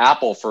like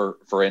Apple,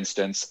 for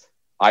instance,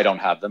 I don't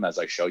have them as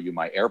I show you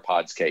my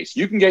AirPods case.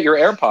 You can get your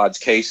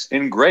AirPods case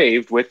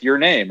engraved with your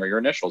name or your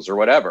initials or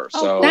whatever.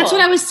 So that's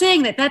what I was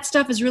saying, that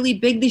stuff is really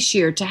big this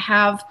year to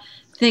have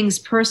things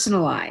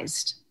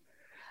personalized.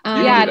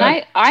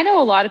 And I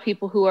know a lot of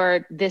people who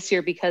are this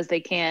year because they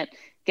can't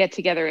get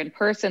together in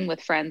person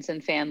with friends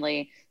and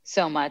family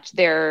so much.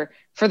 They're,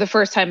 for the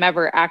first time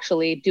ever,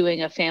 actually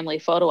doing a family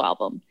photo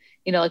album,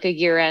 like a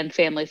year-end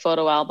family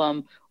photo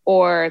album,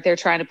 or they're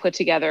trying to put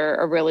together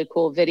a really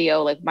cool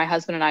video. Like my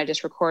husband and I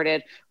just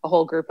recorded, a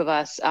whole group of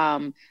us,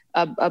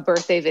 a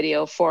birthday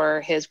video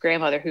for his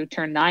grandmother who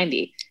turned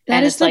 90.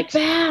 That is the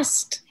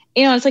best.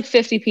 It's like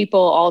 50 people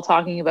all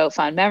talking about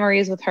fun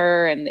memories with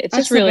her. And it's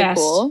just really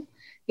cool.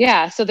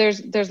 Yeah. So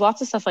there's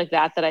lots of stuff like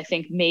that I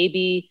think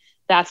maybe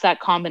that's that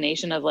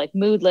combination of like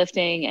mood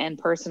lifting and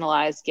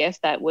personalized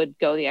gift that would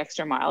go the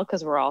extra mile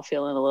because we're all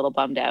feeling a little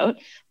bummed out.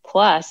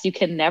 Plus, you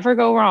can never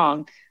go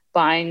wrong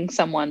buying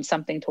someone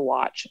something to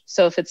watch.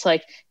 So if it's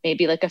like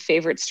maybe like a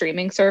favorite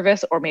streaming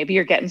service, or maybe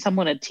you're getting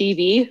someone a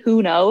TV,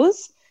 who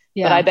knows?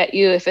 Yeah. But I bet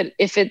you if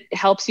it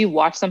helps you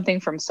watch something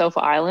from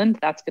Sofa Island,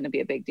 that's going to be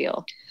a big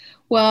deal.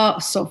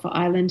 Well, Sofa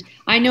Island.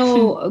 I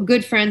know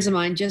good friends of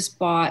mine just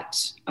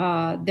bought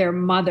their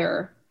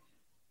mother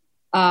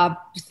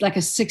like a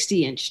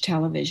 60-inch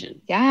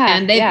television. Yeah.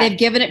 And they've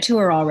given it to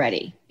her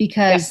already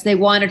because they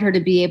wanted her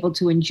to be able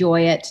to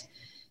enjoy it,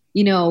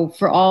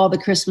 for all the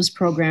Christmas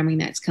programming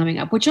that's coming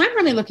up, which I'm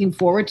really looking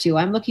forward to.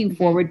 I'm looking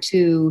forward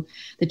to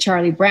the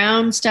Charlie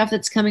Brown stuff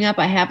that's coming up.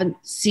 I haven't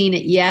seen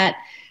it yet.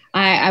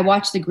 I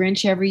watch The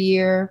Grinch every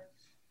year.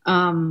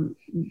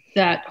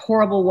 That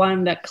horrible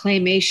one, that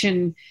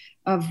claymation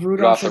of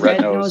Rudolph the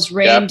Red-Nosed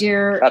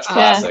Reindeer. That's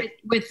classic.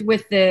 With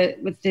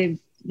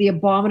the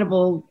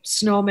abominable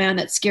snowman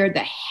that scared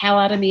the hell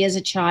out of me as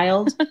a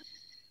child.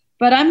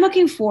 But I'm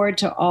looking forward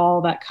to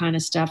all that kind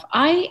of stuff.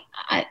 I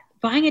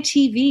buying a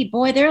TV,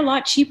 boy, they're a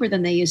lot cheaper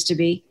than they used to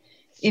be.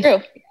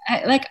 True.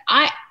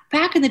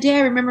 Back in the day,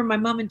 I remember my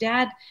mom and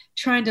dad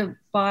trying to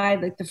buy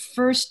like the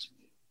first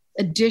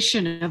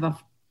edition of a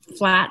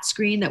flat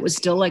screen that was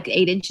still like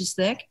 8 inches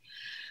thick.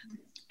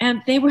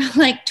 And they were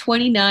like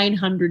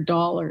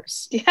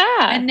 $2,900.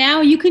 Yeah. And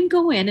now you can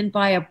go in and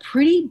buy a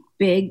pretty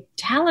big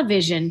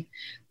television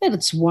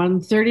that's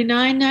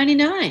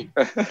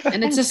 $139.99.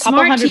 And it's a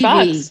smart TV.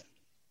 $200.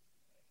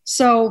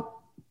 So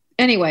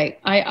anyway,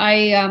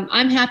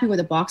 I'm happy with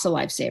a box of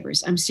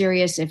Lifesavers. I'm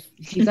serious. If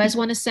you guys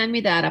want to send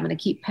me that, I'm going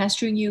to keep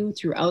pestering you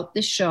throughout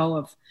this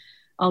show.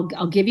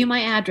 I'll give you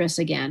my address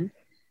again,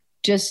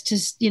 just to,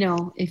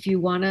 if you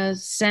want to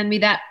send me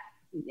that.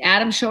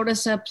 Adam showed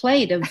us a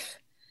plate of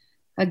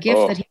a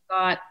gift that he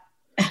got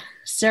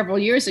several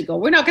years ago.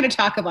 We're not going to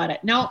talk about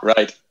it. No.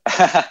 Right.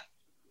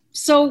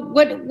 So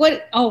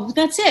what? Oh,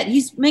 that's it.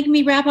 He's making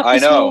me wrap up. I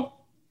know.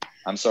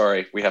 I'm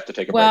sorry. We have to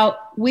take a break. Well,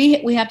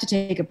 we have to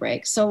take a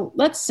break. So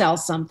let's sell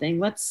something.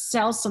 Let's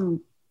sell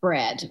some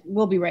bread.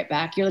 We'll be right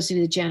back. You're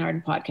listening to the Jan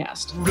Arden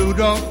Podcast.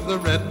 Rudolph the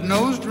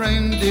red-nosed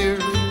reindeer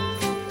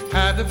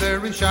had a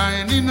very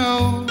shiny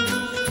nose,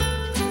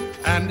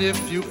 and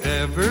if you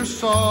ever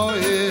saw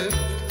it,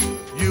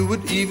 you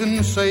would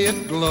even say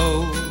it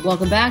glowed.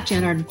 Welcome back,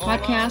 Jan Arden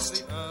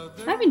Podcast.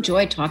 I've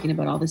enjoyed talking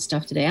about all this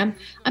stuff today.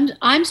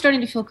 I'm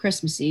starting to feel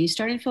Christmassy. You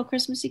starting to feel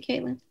Christmassy,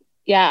 Caitlin?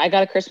 Yeah, I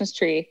got a Christmas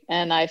tree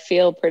and I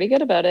feel pretty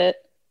good about it.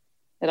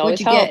 It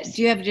always helps. Get?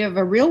 Do you have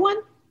a real one?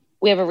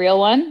 We have a real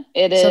one.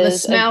 It is. So the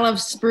smell of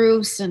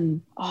spruce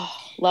and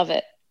love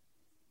it.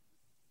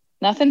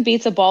 Nothing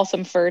beats a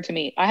balsam fir to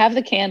me. I have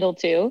the candle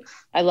too.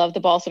 I love the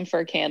balsam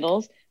fir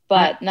candles,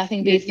 but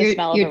nothing beats the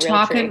smell of a real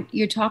tree.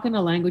 You're talking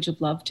a language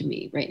of love to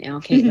me right now,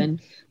 Caitlin.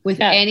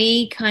 With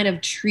any kind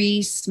of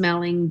tree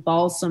smelling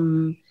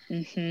balsam,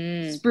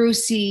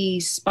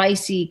 sprucey,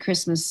 spicy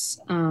Christmas.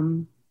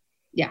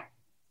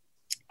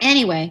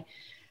 Anyway,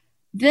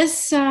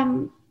 this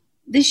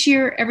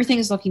year everything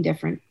is looking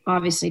different.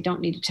 Obviously,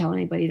 don't need to tell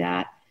anybody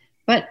that.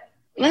 But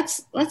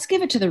let's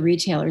give it to the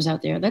retailers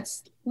out there.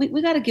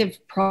 We got to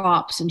give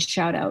props and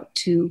shout out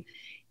to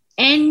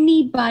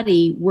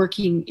anybody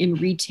working in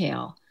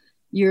retail.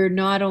 You're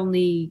not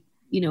only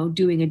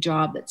doing a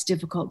job that's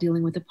difficult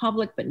dealing with the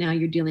public, but now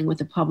you're dealing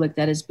with a public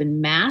that has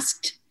been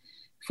masked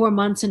for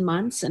months and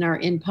months and are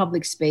in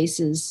public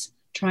spaces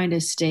trying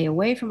to stay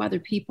away from other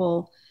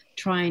people,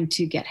 trying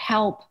to get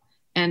help,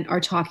 and are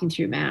talking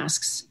through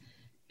masks.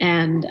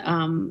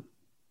 And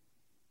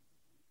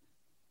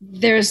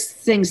there's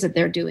things that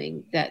they're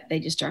doing that they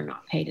just are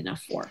not paid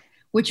enough for,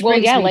 which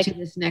brings me to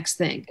this next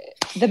thing.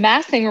 The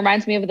mask thing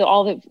reminds me of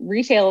all the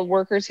retail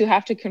workers who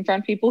have to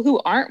confront people who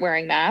aren't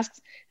wearing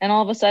masks. And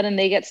all of a sudden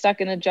they get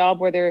stuck in a job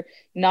where they're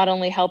not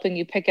only helping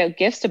you pick out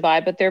gifts to buy,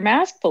 but they're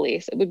mask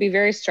police. It would be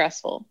very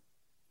stressful.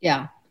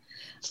 Yeah.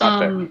 It's not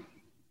fair.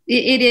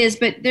 It is,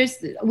 but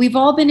we've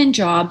all been in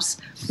jobs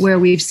where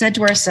we've said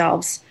to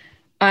ourselves,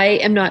 I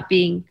am not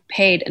being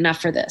paid enough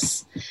for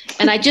this.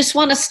 And I just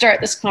want to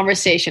start this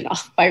conversation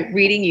off by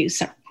reading you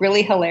some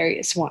really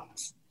hilarious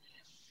ones.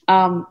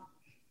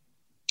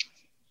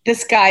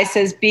 This guy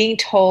says, being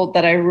told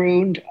that I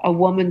ruined a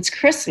woman's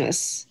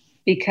Christmas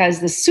because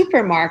the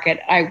supermarket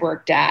I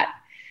worked at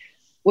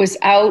was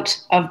out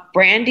of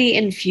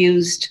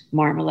brandy-infused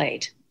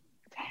marmalade.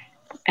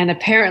 And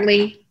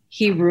apparently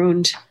he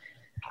ruined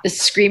the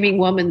screaming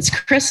woman's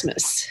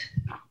Christmas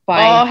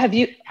by...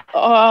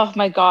 Oh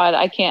my God,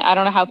 I can't. I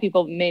don't know how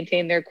people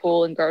maintain their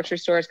cool in grocery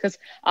stores, because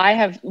I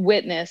have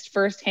witnessed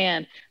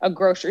firsthand a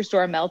grocery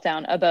store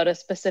meltdown about a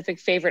specific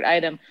favorite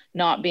item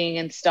not being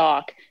in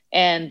stock,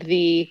 and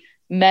the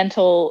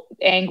mental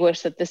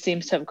anguish that this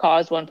seems to have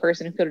caused one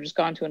person who could have just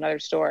gone to another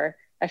store.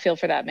 I feel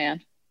for that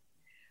man.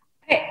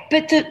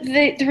 But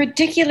the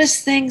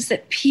ridiculous things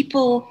that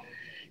people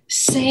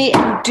say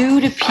and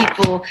do to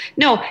people.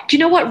 No, do you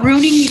know what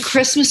ruining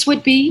Christmas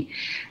would be?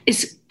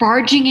 Is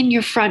barging in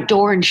your front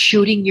door and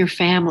shooting your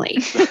family.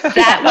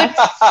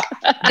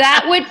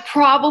 That would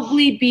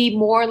probably be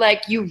more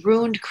like you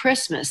ruined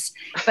Christmas.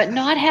 But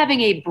not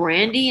having a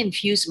brandy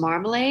infused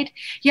marmalade.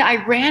 Yeah,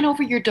 I ran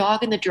over your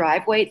dog in the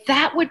driveway.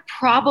 That would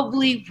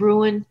probably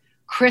ruin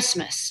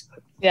Christmas.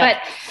 Yeah.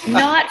 But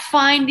not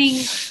finding,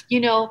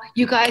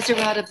 you guys are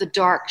out of the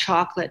dark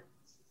chocolate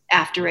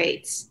after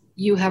eights.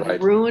 You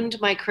have ruined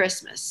my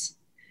Christmas.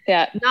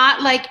 Yeah.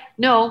 Not like,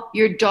 no,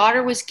 your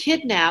daughter was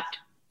kidnapped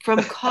from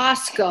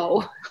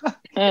Costco.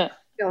 No,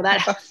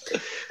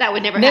 that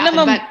would never happen.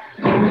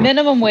 But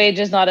minimum wage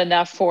is not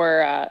enough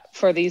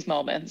for these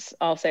moments.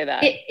 I'll say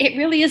that. It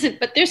really isn't.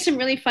 But there's some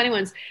really funny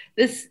ones.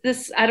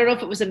 This I don't know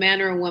if it was a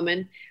man or a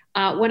woman.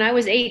 When I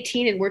was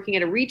 18 and working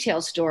at a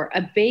retail store,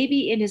 a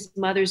baby in his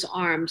mother's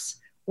arms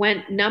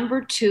went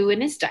number 2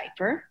 in his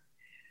diaper.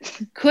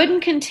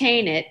 Couldn't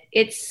contain it.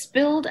 It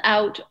spilled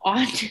out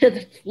onto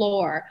the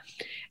floor,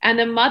 and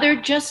the mother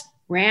just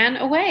ran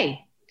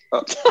away.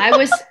 Oh.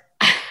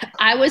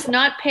 I was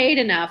not paid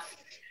enough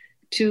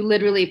to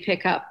literally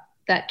pick up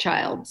that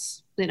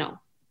child's,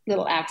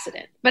 little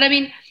accident. But I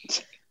mean,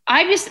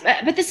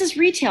 but this is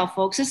retail,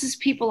 folks. This is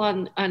people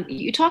on,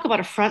 you talk about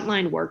a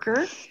frontline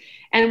worker,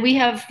 and we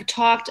have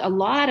talked a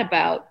lot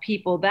about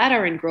people that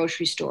are in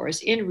grocery stores,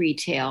 in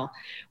retail,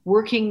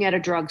 working at a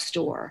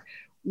drugstore,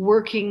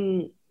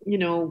 working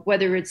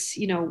whether it's,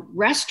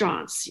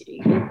 restaurants,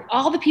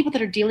 all the people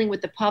that are dealing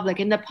with the public,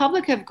 and the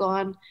public have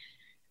gone,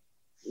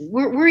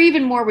 we're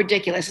even more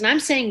ridiculous. And I'm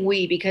saying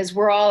we, because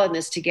we're all in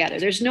this together.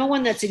 There's no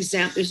one that's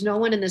exempt. There's no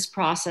one in this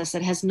process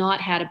that has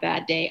not had a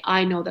bad day.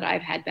 I know that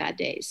I've had bad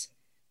days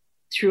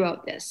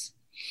throughout this.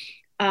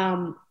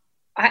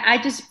 I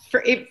just,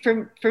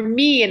 for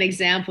me, an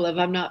example of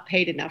I'm not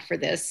paid enough for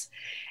this.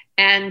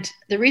 And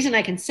the reason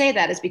I can say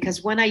that is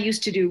because when I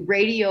used to do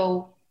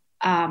radio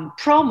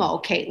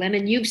promo, Caitlin,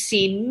 and you've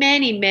seen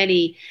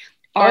many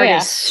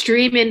artists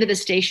stream into the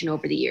station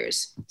over the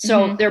years.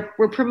 So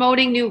we're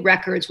promoting new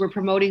records, we're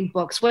promoting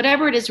books,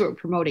 whatever it is we're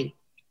promoting.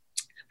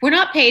 We're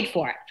not paid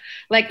for it.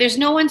 Like there's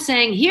no one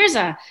saying, here's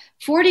a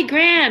 40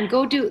 grand,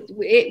 go do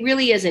it.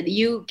 Really isn't.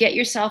 You get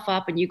yourself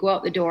up and you go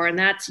out the door, and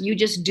you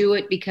just do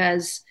it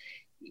because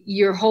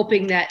you're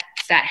hoping that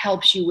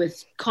helps you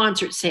with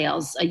concert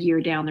sales a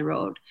year down the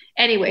road.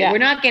 Anyway, we're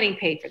not getting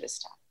paid for this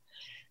stuff.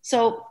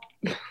 So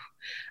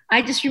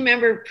I just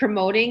remember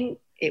promoting,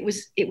 it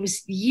was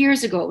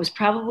years ago. It was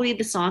probably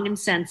the song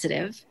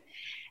Insensitive.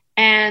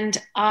 And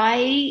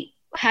I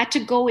had to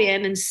go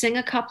in and sing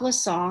a couple of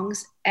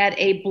songs at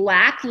a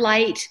black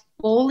light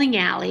bowling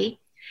alley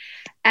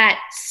at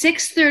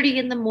 6:30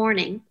 in the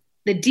morning.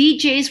 The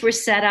DJs were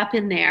set up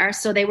in there.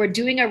 So they were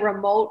doing a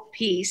remote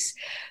piece.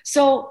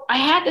 So I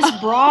had this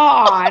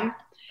bra on,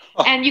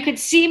 and you could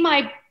see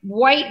my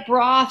white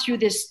bra through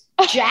this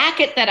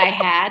jacket that I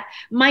had.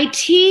 My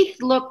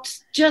teeth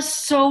looked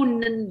just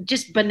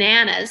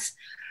bananas.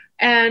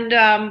 And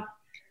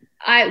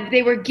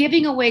they were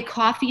giving away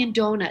coffee and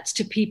donuts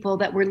to people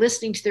that were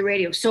listening to the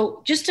radio.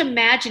 So just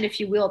imagine, if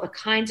you will, the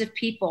kinds of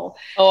people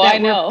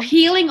that were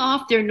peeling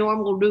off their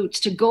normal routes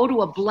to go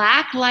to a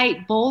black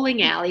light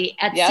bowling alley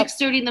at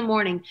 6:30 in the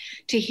morning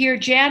to hear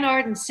Jan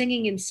Arden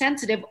singing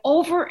Insensitive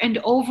over and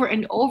over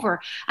and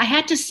over. I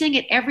had to sing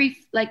it every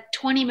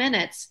 20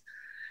 minutes.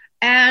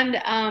 And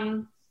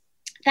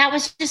that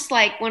was just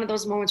like one of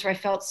those moments where I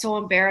felt so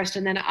embarrassed.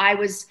 And then I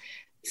was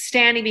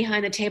standing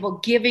behind the table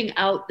giving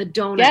out the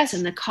donuts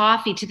and the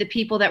coffee to the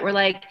people that were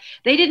like,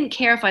 they didn't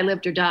care if I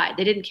lived or died.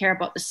 They didn't care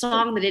about the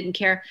song. They didn't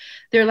care.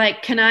 They're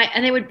like, can I?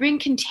 And they would bring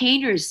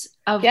containers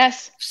of,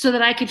 so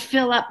that I could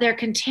fill up their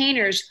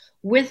containers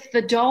with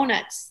the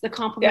donuts, the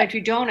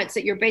complimentary donuts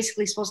that you're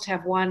basically supposed to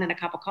have one and a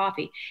cup of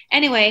coffee.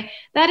 Anyway,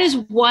 that is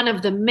one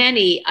of the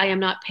many I am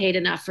not paid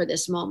enough for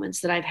this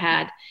moments that I've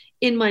had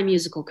in my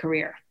musical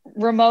career.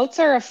 Remotes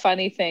are a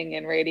funny thing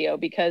in radio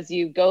because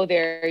you go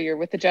there, you're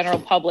with the general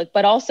public,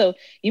 but also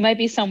you might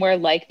be somewhere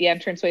like the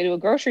entranceway to a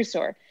grocery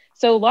store.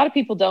 So a lot of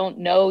people don't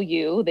know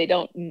you. They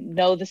don't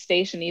know the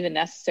station even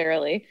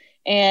necessarily.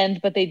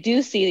 But they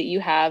do see that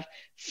you have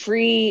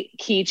free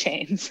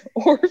keychains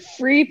or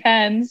free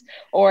pens,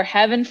 or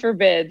heaven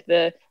forbid,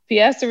 the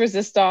pièce de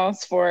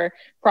résistance for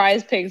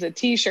Prize Pigs, a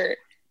t-shirt.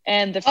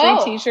 And the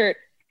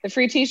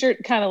free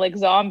t-shirt kind of like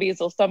zombies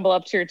will stumble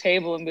up to your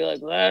table and be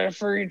like, "That a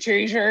free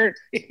t-shirt?"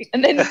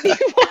 And then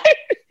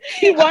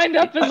you wind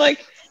up in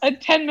like a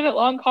 10-minute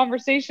long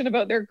conversation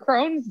about their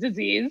Crohn's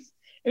disease.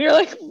 And you're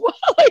like, what?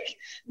 Like,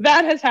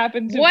 that has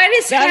happened to me. What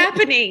is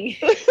happening?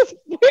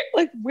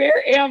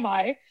 Where am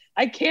I?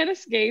 I can't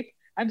escape.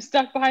 I'm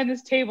stuck behind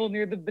this table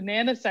near the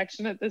banana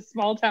section at this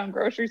small town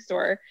grocery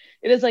store.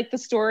 It is like the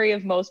story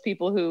of most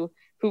people who've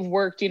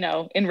worked,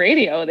 in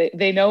radio.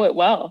 They know it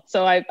well.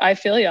 So I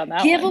feel you on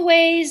that.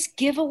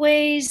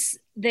 Giveaways.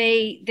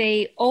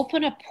 They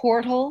open a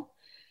portal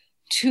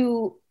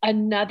to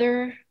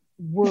another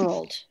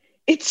world.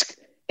 It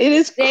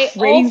is they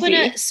crazy. Open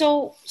it.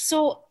 So,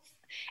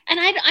 and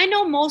I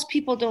know most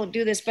people don't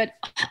do this, but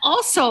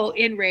also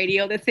in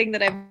radio, the thing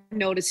that I've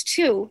noticed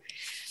too,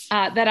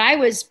 that I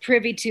was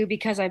privy to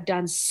because I've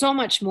done so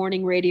much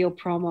morning radio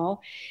promo,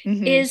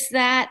 is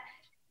that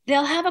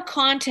they'll have a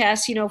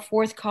contest,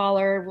 fourth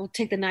caller, we'll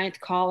take the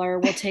ninth caller,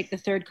 we'll take the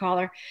third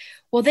caller.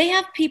 Well, they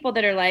have people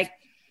that are like,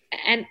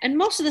 and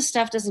most of the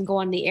stuff doesn't go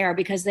on the air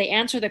because they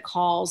answer the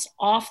calls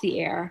off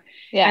the air.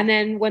 Yeah. And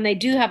then when they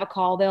do have a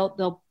call,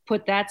 they'll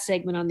put that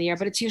segment on the air,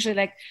 but it's usually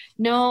like,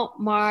 no,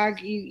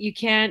 Marg, you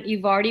can't,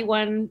 you've already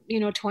won,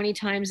 20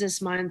 times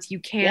this month. You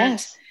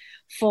can't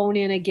phone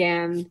in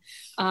again.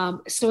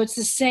 So it's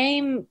the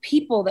same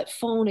people that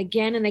phone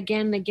again and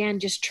again and again,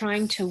 just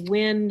trying to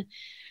win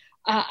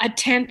a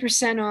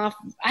 10% off.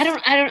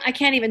 I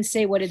can't even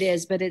say what it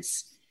is, but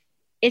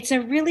it's a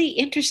really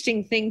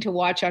interesting thing to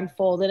watch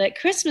unfold. And at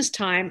Christmas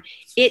time,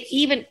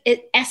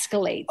 it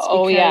escalates.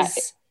 Oh,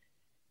 because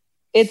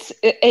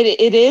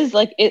it is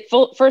like it.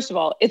 First of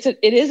all, it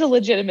is a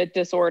legitimate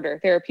disorder.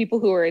 There are people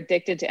who are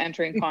addicted to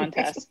entering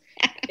contests.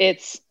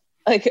 It's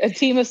like a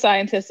team of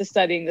scientists is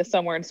studying this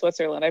somewhere in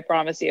Switzerland, I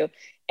promise you.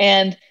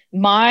 And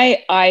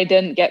I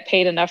didn't get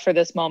paid enough for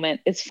this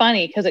moment. It's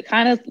funny because it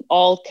kind of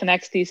all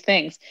connects these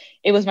things.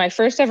 It was my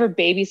first ever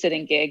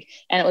babysitting gig,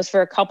 and it was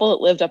for a couple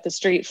that lived up the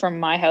street from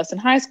my house in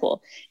high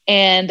school.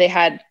 And they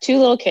had two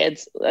little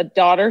kids, a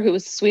daughter who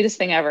was the sweetest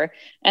thing ever,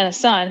 and a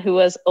son who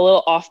was a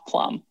little off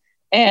plumb.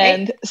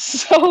 And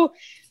so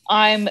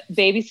I'm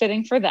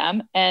babysitting for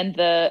them, and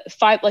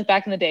like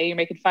back in the day, you're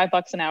making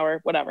 $5 an hour,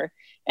 whatever.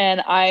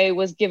 And I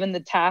was given the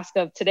task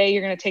of, today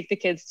you're going to take the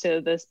kids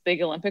to this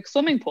big Olympic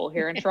swimming pool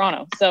here in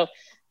Toronto. So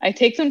I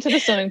take them to the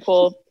swimming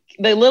pool.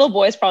 The little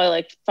boy's probably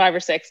like 5 or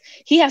 6.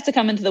 He has to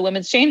come into the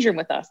women's change room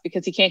with us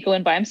because he can't go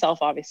in by himself,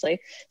 obviously.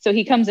 So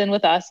he comes in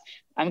with us.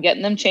 I'm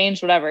getting them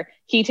changed, whatever.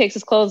 He takes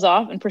his clothes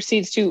off and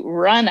proceeds to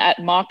run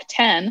at Mach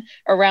 10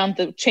 around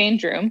the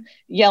change room,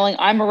 yelling,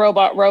 "I'm a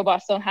robot,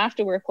 robots don't have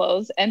to wear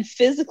clothes," and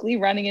physically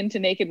running into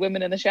naked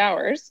women in the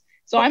showers.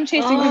 So I'm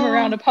chasing him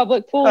around a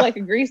public pool like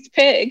a greased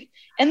pig.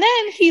 And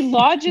then he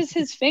lodges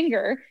his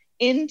finger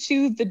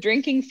into the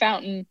drinking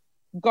fountain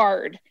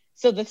guard.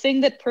 So the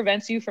thing that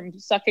prevents you from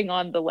sucking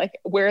on the, like,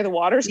 where the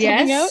water's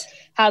coming out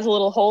has a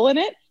little hole in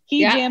it.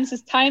 He jams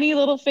his tiny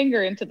little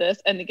finger into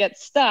this and it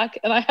gets stuck.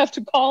 And I have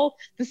to call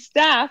the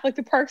staff, like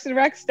the Parks and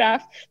Rec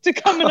staff, to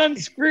come and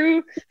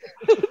unscrew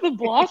the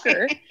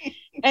blocker.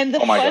 And the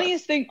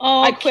funniest thing,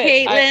 I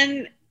quit.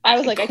 Caitlin, I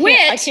was like, I quit.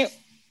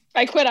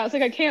 I was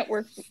like, I can't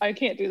work. I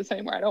can't do this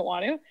anymore. I don't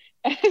want to.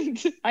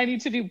 And I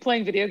need to be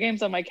playing video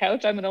games on my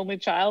couch. I'm an only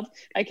child.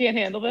 I can't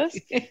handle this.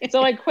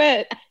 So I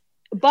quit.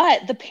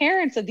 But the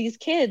parents of these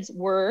kids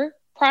were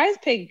prize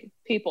pig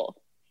people.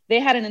 They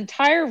had an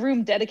entire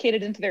room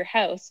dedicated into their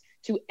house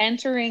to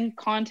entering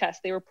contests.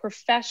 They were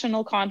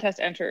professional contest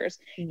enterers.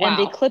 Wow. And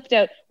they clipped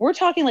out, we're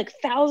talking like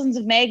thousands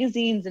of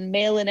magazines and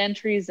mail-in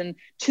entries and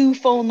 2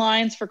 phone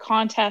lines for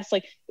contests.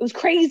 Like, it was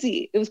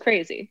crazy. It was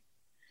crazy.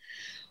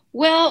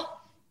 Well,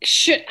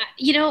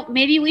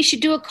 maybe we should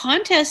do a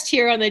contest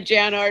here on the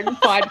Jan Arden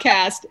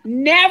podcast.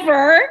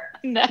 Never.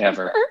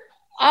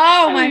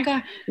 Oh my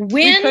God.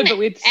 Win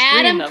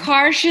Adam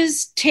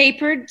Karsh's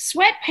tapered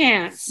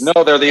sweatpants. No,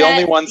 they're the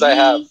only ones I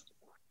have.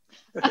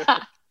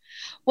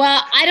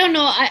 Well, I don't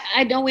know.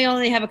 I know we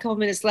only have a couple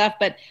minutes left,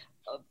 but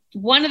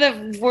one of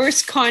the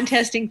worst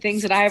contesting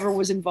things that I ever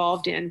was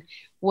involved in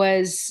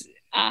was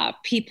a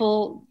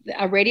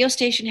radio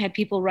station had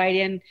people write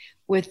in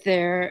with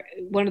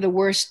one of the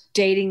worst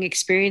dating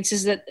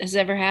experiences that has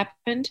ever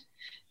happened.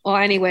 Well,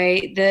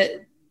 anyway,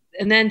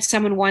 and then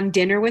someone won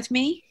dinner with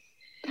me.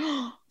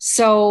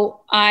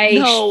 So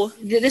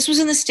this was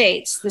in the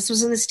States.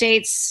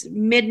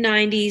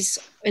 Mid-90s,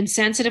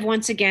 insensitive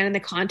once again. And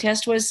the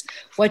contest was,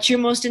 what's your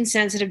most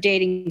insensitive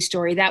dating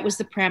story? That was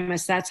the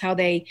premise. That's how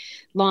they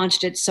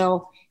launched it.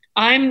 So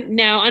I'm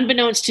now,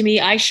 unbeknownst to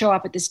me, I show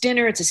up at this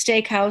dinner. It's a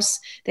steakhouse.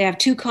 They have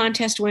 2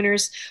 contest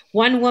winners.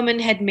 One woman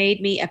had made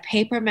me a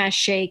paper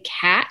mache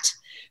cat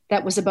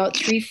that was about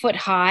 3 foot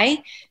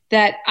high,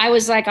 that I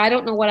was like, I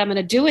don't know what I'm going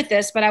to do with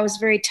this, but I was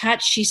very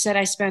touched. She said,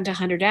 I spent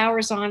 100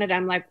 hours on it.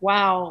 I'm like,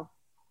 wow.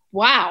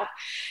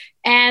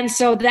 And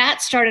so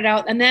that started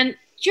out. And then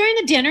during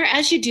the dinner,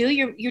 as you do,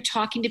 you're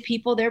talking to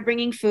people, they're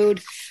bringing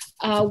food.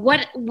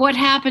 What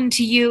happened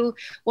to you?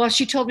 Well,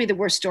 she told me the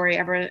worst story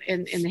ever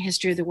in the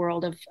history of the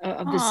world of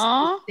this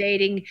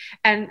dating.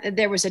 And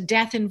there was a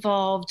death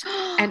involved.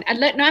 And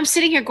I'm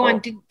sitting here going,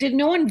 did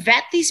no one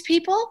vet these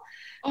people?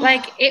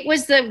 Like, it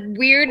was the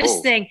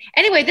weirdest thing.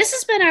 Anyway, this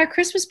has been our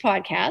Christmas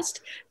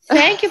podcast.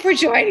 Thank you for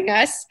joining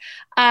us.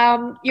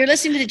 You're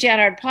listening to the Jan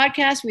Arden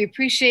podcast. We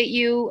appreciate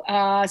you.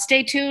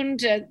 Stay tuned.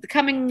 The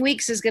coming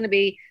weeks is going to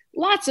be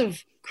lots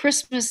of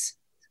Christmas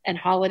and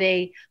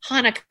holiday,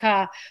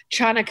 Hanukkah,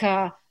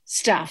 Chanukah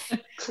stuff.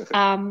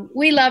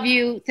 We love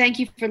you. Thank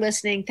you for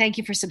listening. Thank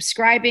you for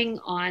subscribing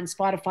on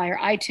Spotify or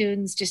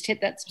iTunes. Just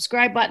hit that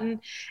subscribe button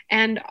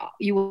and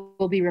you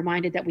will be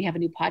reminded that we have a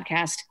new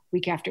podcast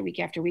week after week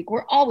after week.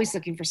 We're always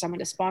looking for someone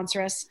to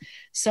sponsor us.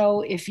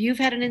 So if you've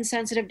had an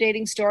insensitive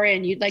dating story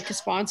and you'd like to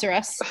sponsor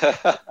us,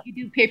 you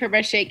do paper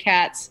mache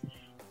cats,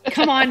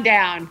 come on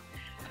down.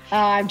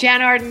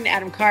 Jan Arden,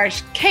 Adam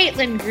Karsh,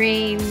 Caitlin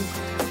Green,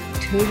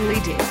 totally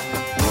did.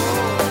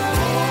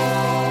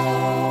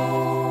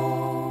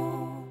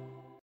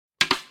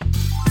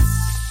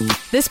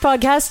 This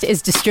podcast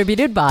is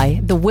distributed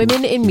by the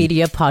Women in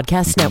Media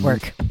Podcast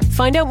Network.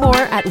 Find out more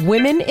at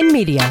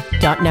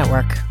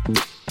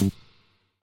womeninmedia.network.